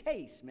won the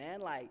case,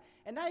 man.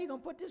 And now you're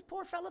going to put this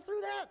poor fella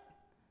through that?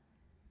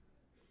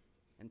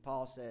 And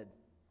Paul said,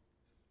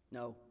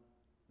 no,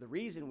 the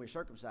reason we're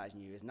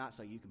circumcising you is not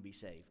so you can be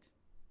saved.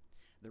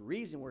 The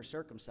reason we're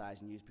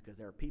circumcising you is because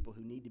there are people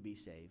who need to be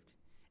saved.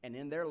 And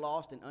in their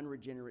lost and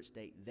unregenerate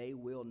state, they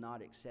will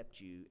not accept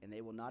you, and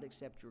they will not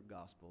accept your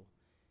gospel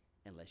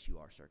unless you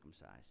are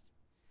circumcised.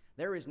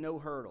 There is no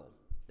hurdle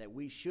that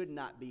we should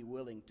not be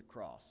willing to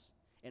cross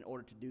in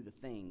order to do the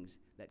things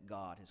that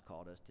God has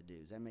called us to do.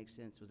 Does that make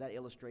sense? Was that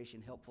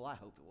illustration helpful? I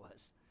hope it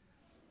was.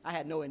 I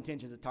had no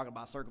intentions of talking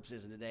about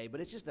circumcision today,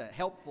 but it's just a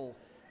helpful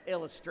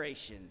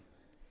illustration.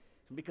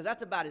 Because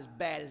that's about as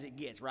bad as it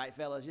gets, right,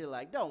 fellas? You're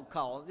like, don't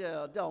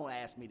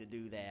ask me to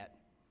do that.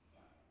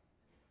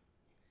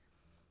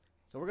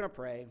 So we're going to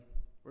pray.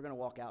 We're going to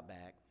walk out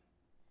back.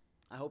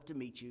 I hope to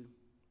meet you.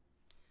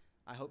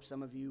 I hope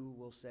some of you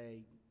will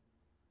say,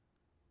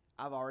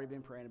 I've already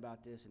been praying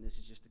about this, and this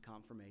is just a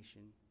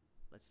confirmation.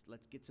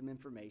 Let's get some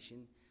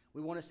information.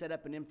 We want to set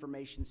up an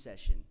information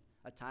session,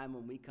 a time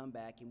when we come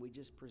back and we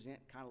just present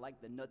kind of like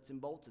the nuts and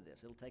bolts of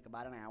this. It'll take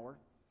about an hour,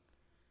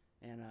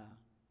 and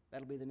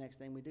that'll be the next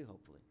thing we do,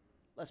 hopefully.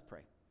 Let's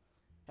pray.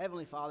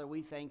 Heavenly Father,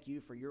 we thank you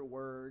for your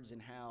words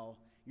and how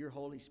your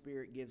Holy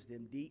Spirit gives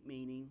them deep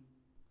meaning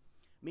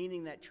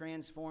that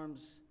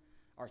transforms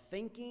our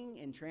thinking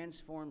and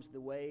transforms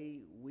the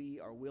way we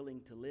are willing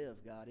to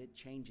live, God. It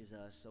changes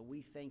us. So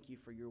we thank you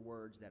for your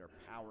words that are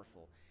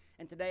powerful.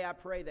 And today I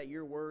pray that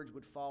your words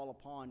would fall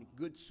upon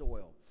good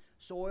soil,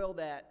 soil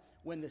that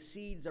when the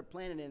seeds are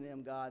planted in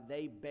them, God,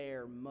 they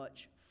bear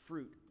much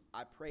fruit.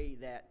 I pray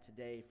that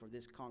today for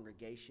this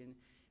congregation,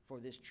 for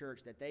this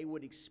church, that they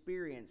would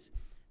experience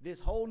this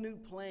whole new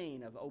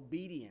plane of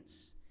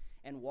obedience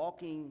and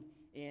walking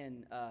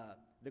in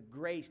the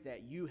grace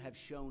that you have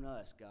shown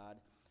us, God.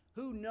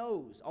 Who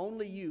knows?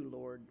 Only you,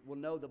 Lord, will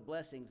know the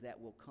blessings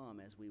that will come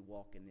as we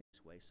walk in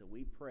this way. So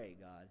we pray,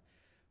 God,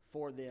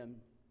 for them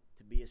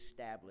to be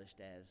established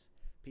as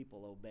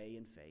people obey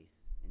in faith.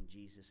 In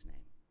Jesus'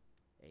 name,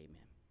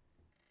 amen.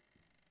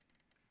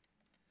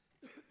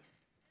 If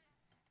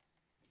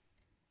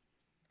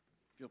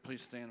you'll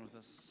please stand with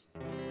us.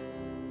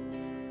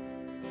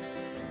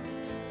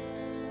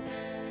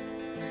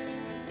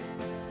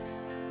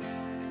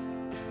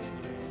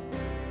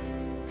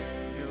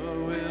 Your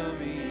will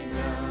be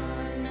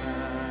done,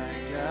 my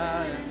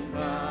God and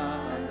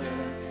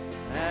Father,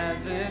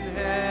 as in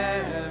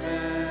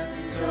heaven,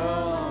 so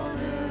on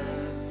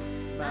earth.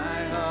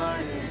 My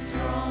heart is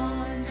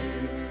drawn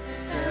to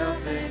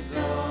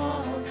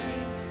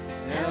self-exalting.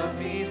 Help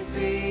me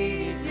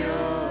seek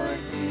your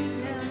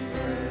kingdom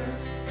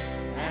first.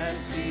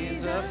 As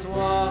Jesus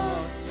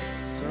walked,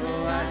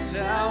 so I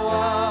shall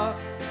walk,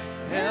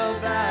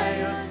 held by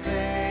your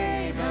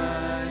same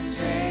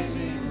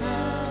unchanging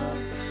love.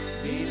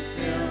 Be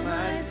still,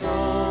 my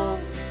soul.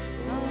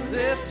 Oh,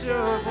 lift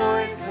your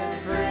voice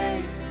and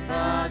pray,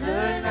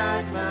 Father,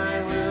 not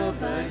my will,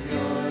 but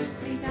yours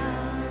be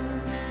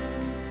done.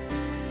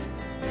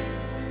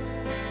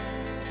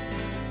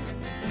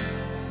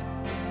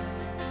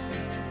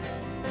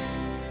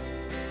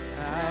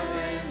 How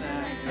in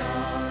that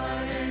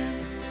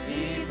garden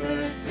he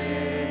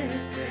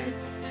persisted,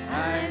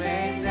 I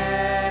may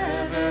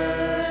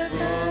never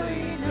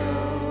fully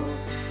know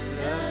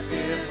the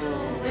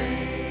fearful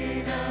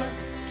weight of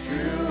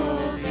true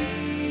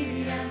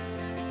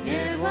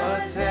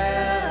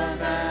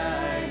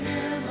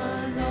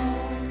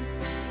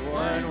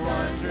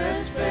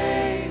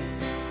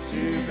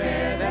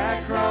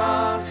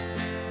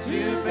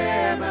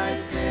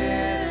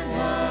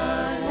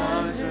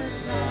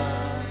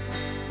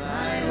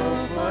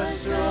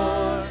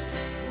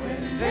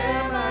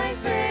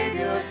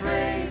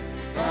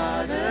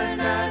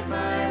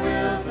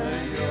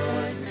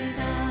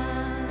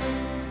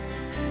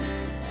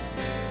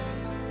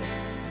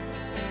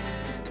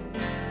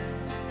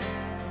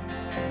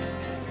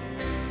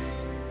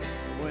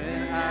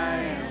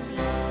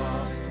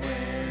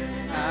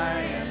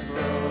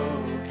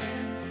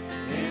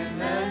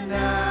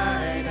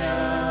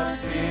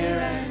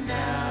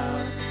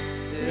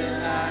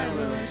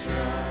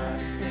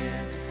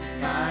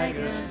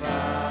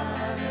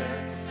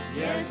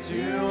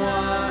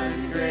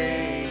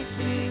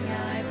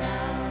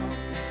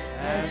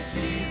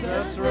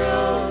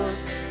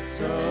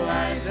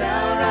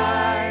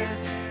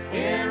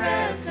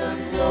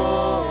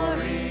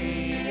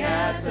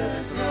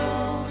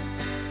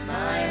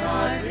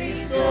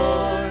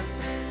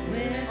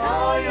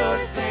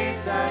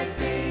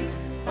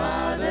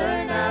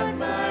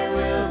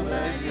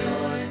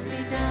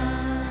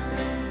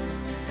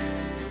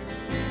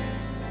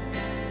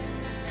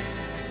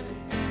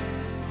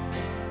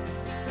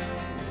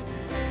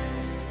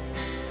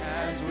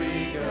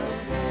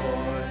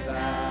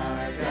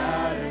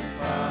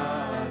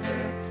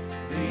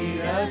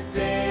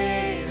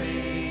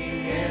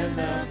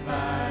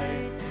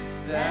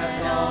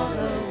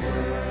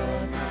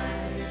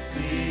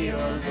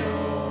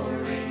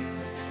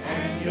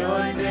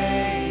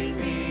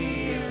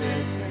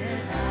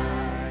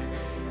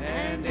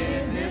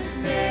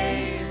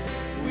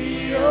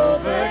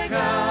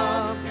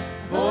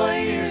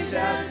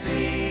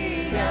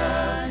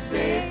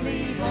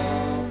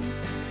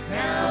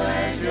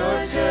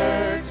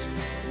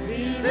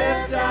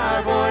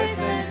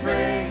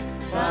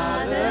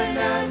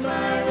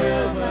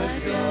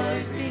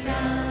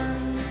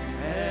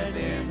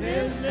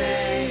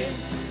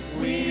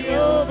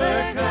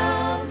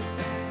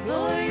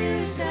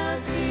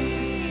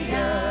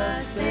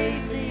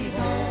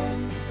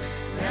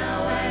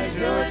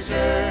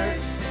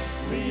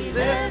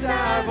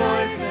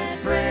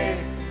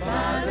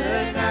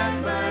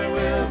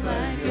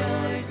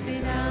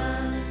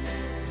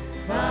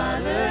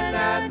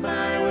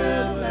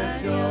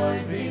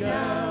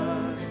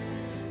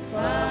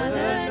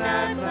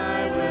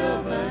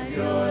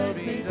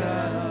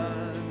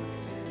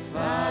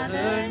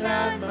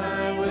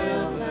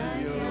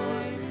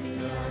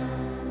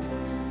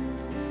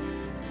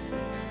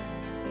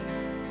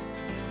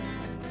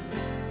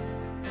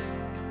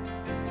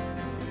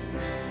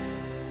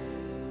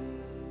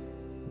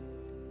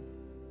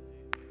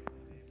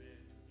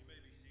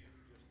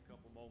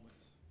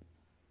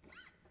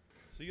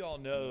So you all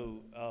know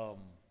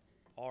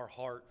our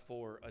heart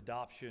for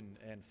adoption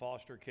and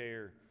foster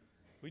care.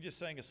 We just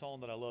sang a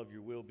song that I love,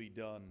 Your Will Be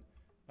Done.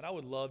 But I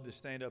would love to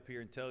stand up here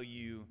and tell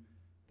you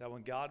that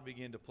when God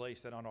began to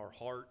place that on our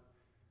heart,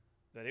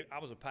 I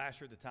was a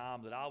pastor at the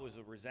time, that I was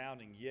a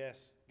resounding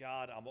yes,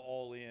 God, I'm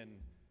all in,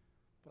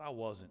 but I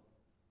wasn't.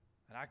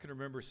 And I can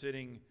remember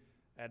sitting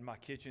at my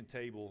kitchen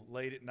table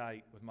late at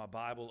night with my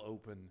Bible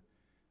open,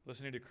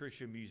 listening to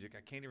Christian music.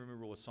 I can't even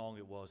remember what song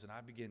it was, and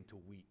I began to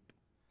weep.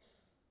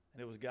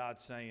 And it was God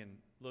saying,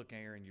 look,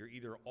 Aaron, you're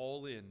either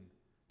all in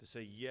to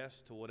say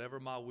yes to whatever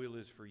my will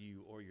is for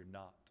you, or you're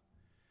not.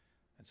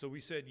 And so we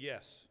said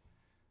yes.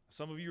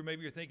 Some of you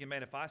maybe you're thinking,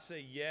 man, if I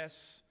say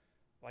yes,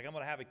 like I'm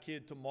going to have a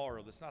kid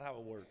tomorrow. That's not how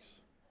it works.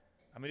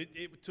 I mean,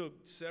 it took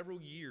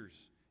several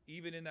years,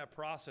 even in that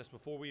process,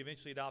 before we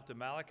eventually adopted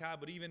Malachi,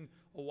 but even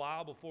a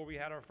while before we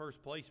had our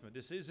first placement.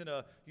 This isn't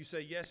you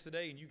say yes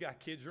today and you got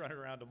kids running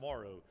around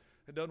tomorrow.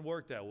 It doesn't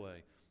work that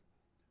way.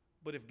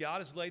 But if God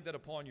has laid that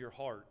upon your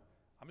heart,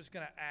 I'm just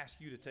going to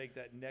ask you to take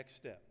that next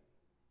step.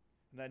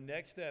 And that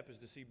next step is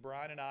to see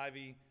Brian and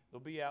Ivy. They'll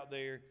be out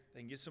there.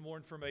 They can get some more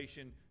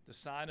information, to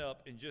sign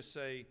up and just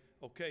say,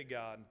 okay,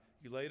 God,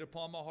 you laid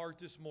upon my heart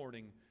this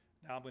morning.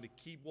 Now I'm going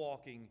to keep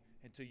walking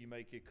until you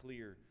make it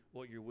clear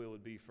what your will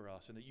would be for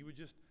us. And that you would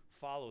just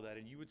follow that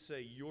and you would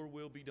say, your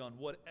will be done.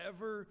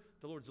 Whatever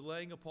the Lord's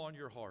laying upon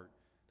your heart,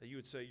 that you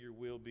would say, your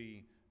will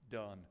be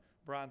done.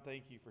 Brian,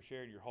 thank you for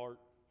sharing your heart,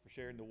 for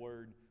sharing the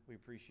word. We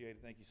appreciate it.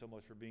 Thank you so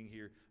much for being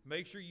here.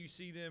 Make sure you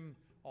see them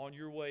on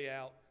your way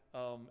out.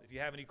 If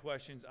you have any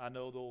questions, I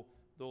know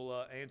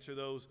they'll answer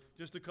those.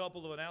 Just a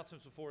couple of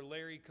announcements before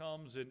Larry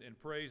comes and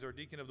prays our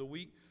Deacon of the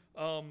Week.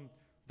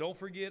 Don't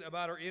forget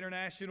about our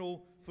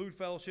International Food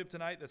Fellowship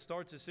tonight that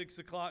starts at 6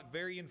 o'clock.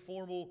 Very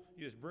informal.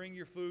 You just bring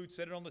your food,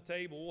 set it on the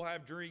table. We'll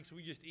have drinks.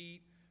 We just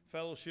eat,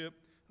 fellowship.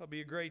 It'll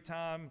be a great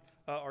time.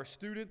 Our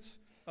students,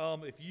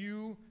 if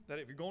you're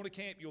going to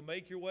camp, you'll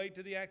make your way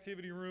to the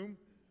activity room.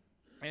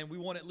 And we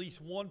want at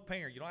least one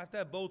parent. You don't have to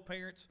have both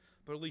parents,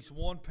 but at least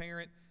one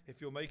parent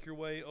if you'll make your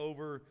way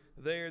over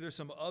there. There's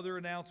some other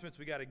announcements.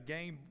 We got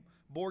a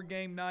board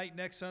game night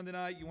next Sunday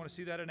night. You want to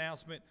see that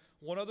announcement.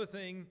 One other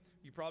thing,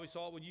 you probably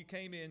saw it when you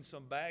came in.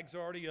 Some bags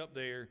are already up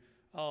there.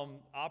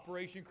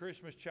 Operation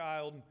Christmas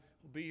Child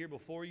will be here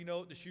before you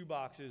know it, the shoe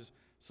boxes.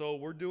 So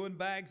we're doing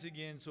bags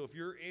again. So if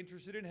you're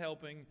interested in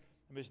helping,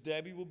 Miss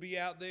Debbie will be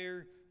out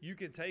there. You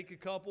can take a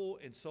couple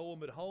and sew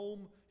them at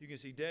home. You can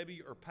see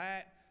Debbie or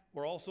Pat.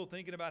 We're also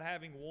thinking about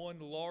having one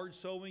large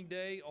sewing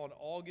day on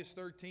August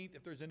 13th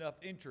if there's enough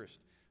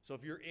interest. So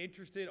if you're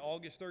interested,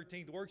 August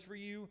 13th works for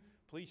you,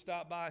 please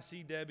stop by,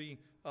 see Debbie,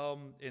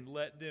 and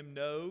let them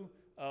know.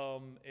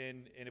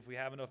 And if we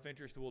have enough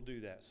interest, we'll do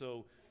that.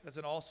 So that's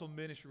an awesome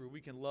ministry where we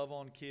can love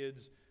on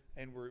kids,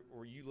 and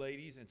where you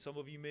ladies and some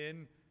of you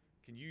men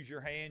can use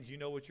your hands. You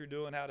know what you're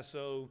doing, how to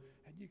sew,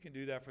 and you can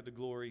do that for the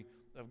glory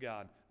of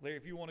God. Larry,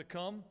 if you want to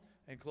come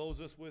and close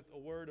us with a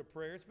word of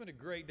prayer. It's been a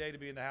great day to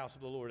be in the house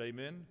of the Lord.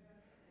 Amen.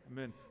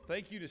 Amen.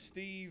 Thank you to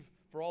Steve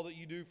for all that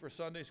you do for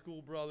Sunday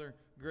school, brother.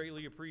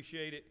 Greatly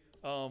appreciate it.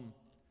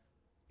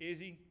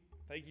 Izzy,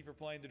 thank you for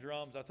playing the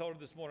drums. I told her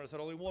this morning, I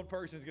said only one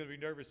person is going to be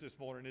nervous this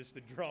morning. It's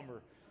the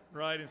drummer,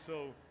 right? And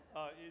so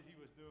Izzy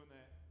was doing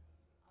that.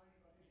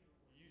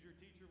 Use your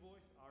teacher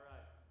voice? All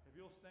right. If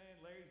you'll stand,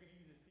 Larry's going to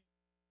use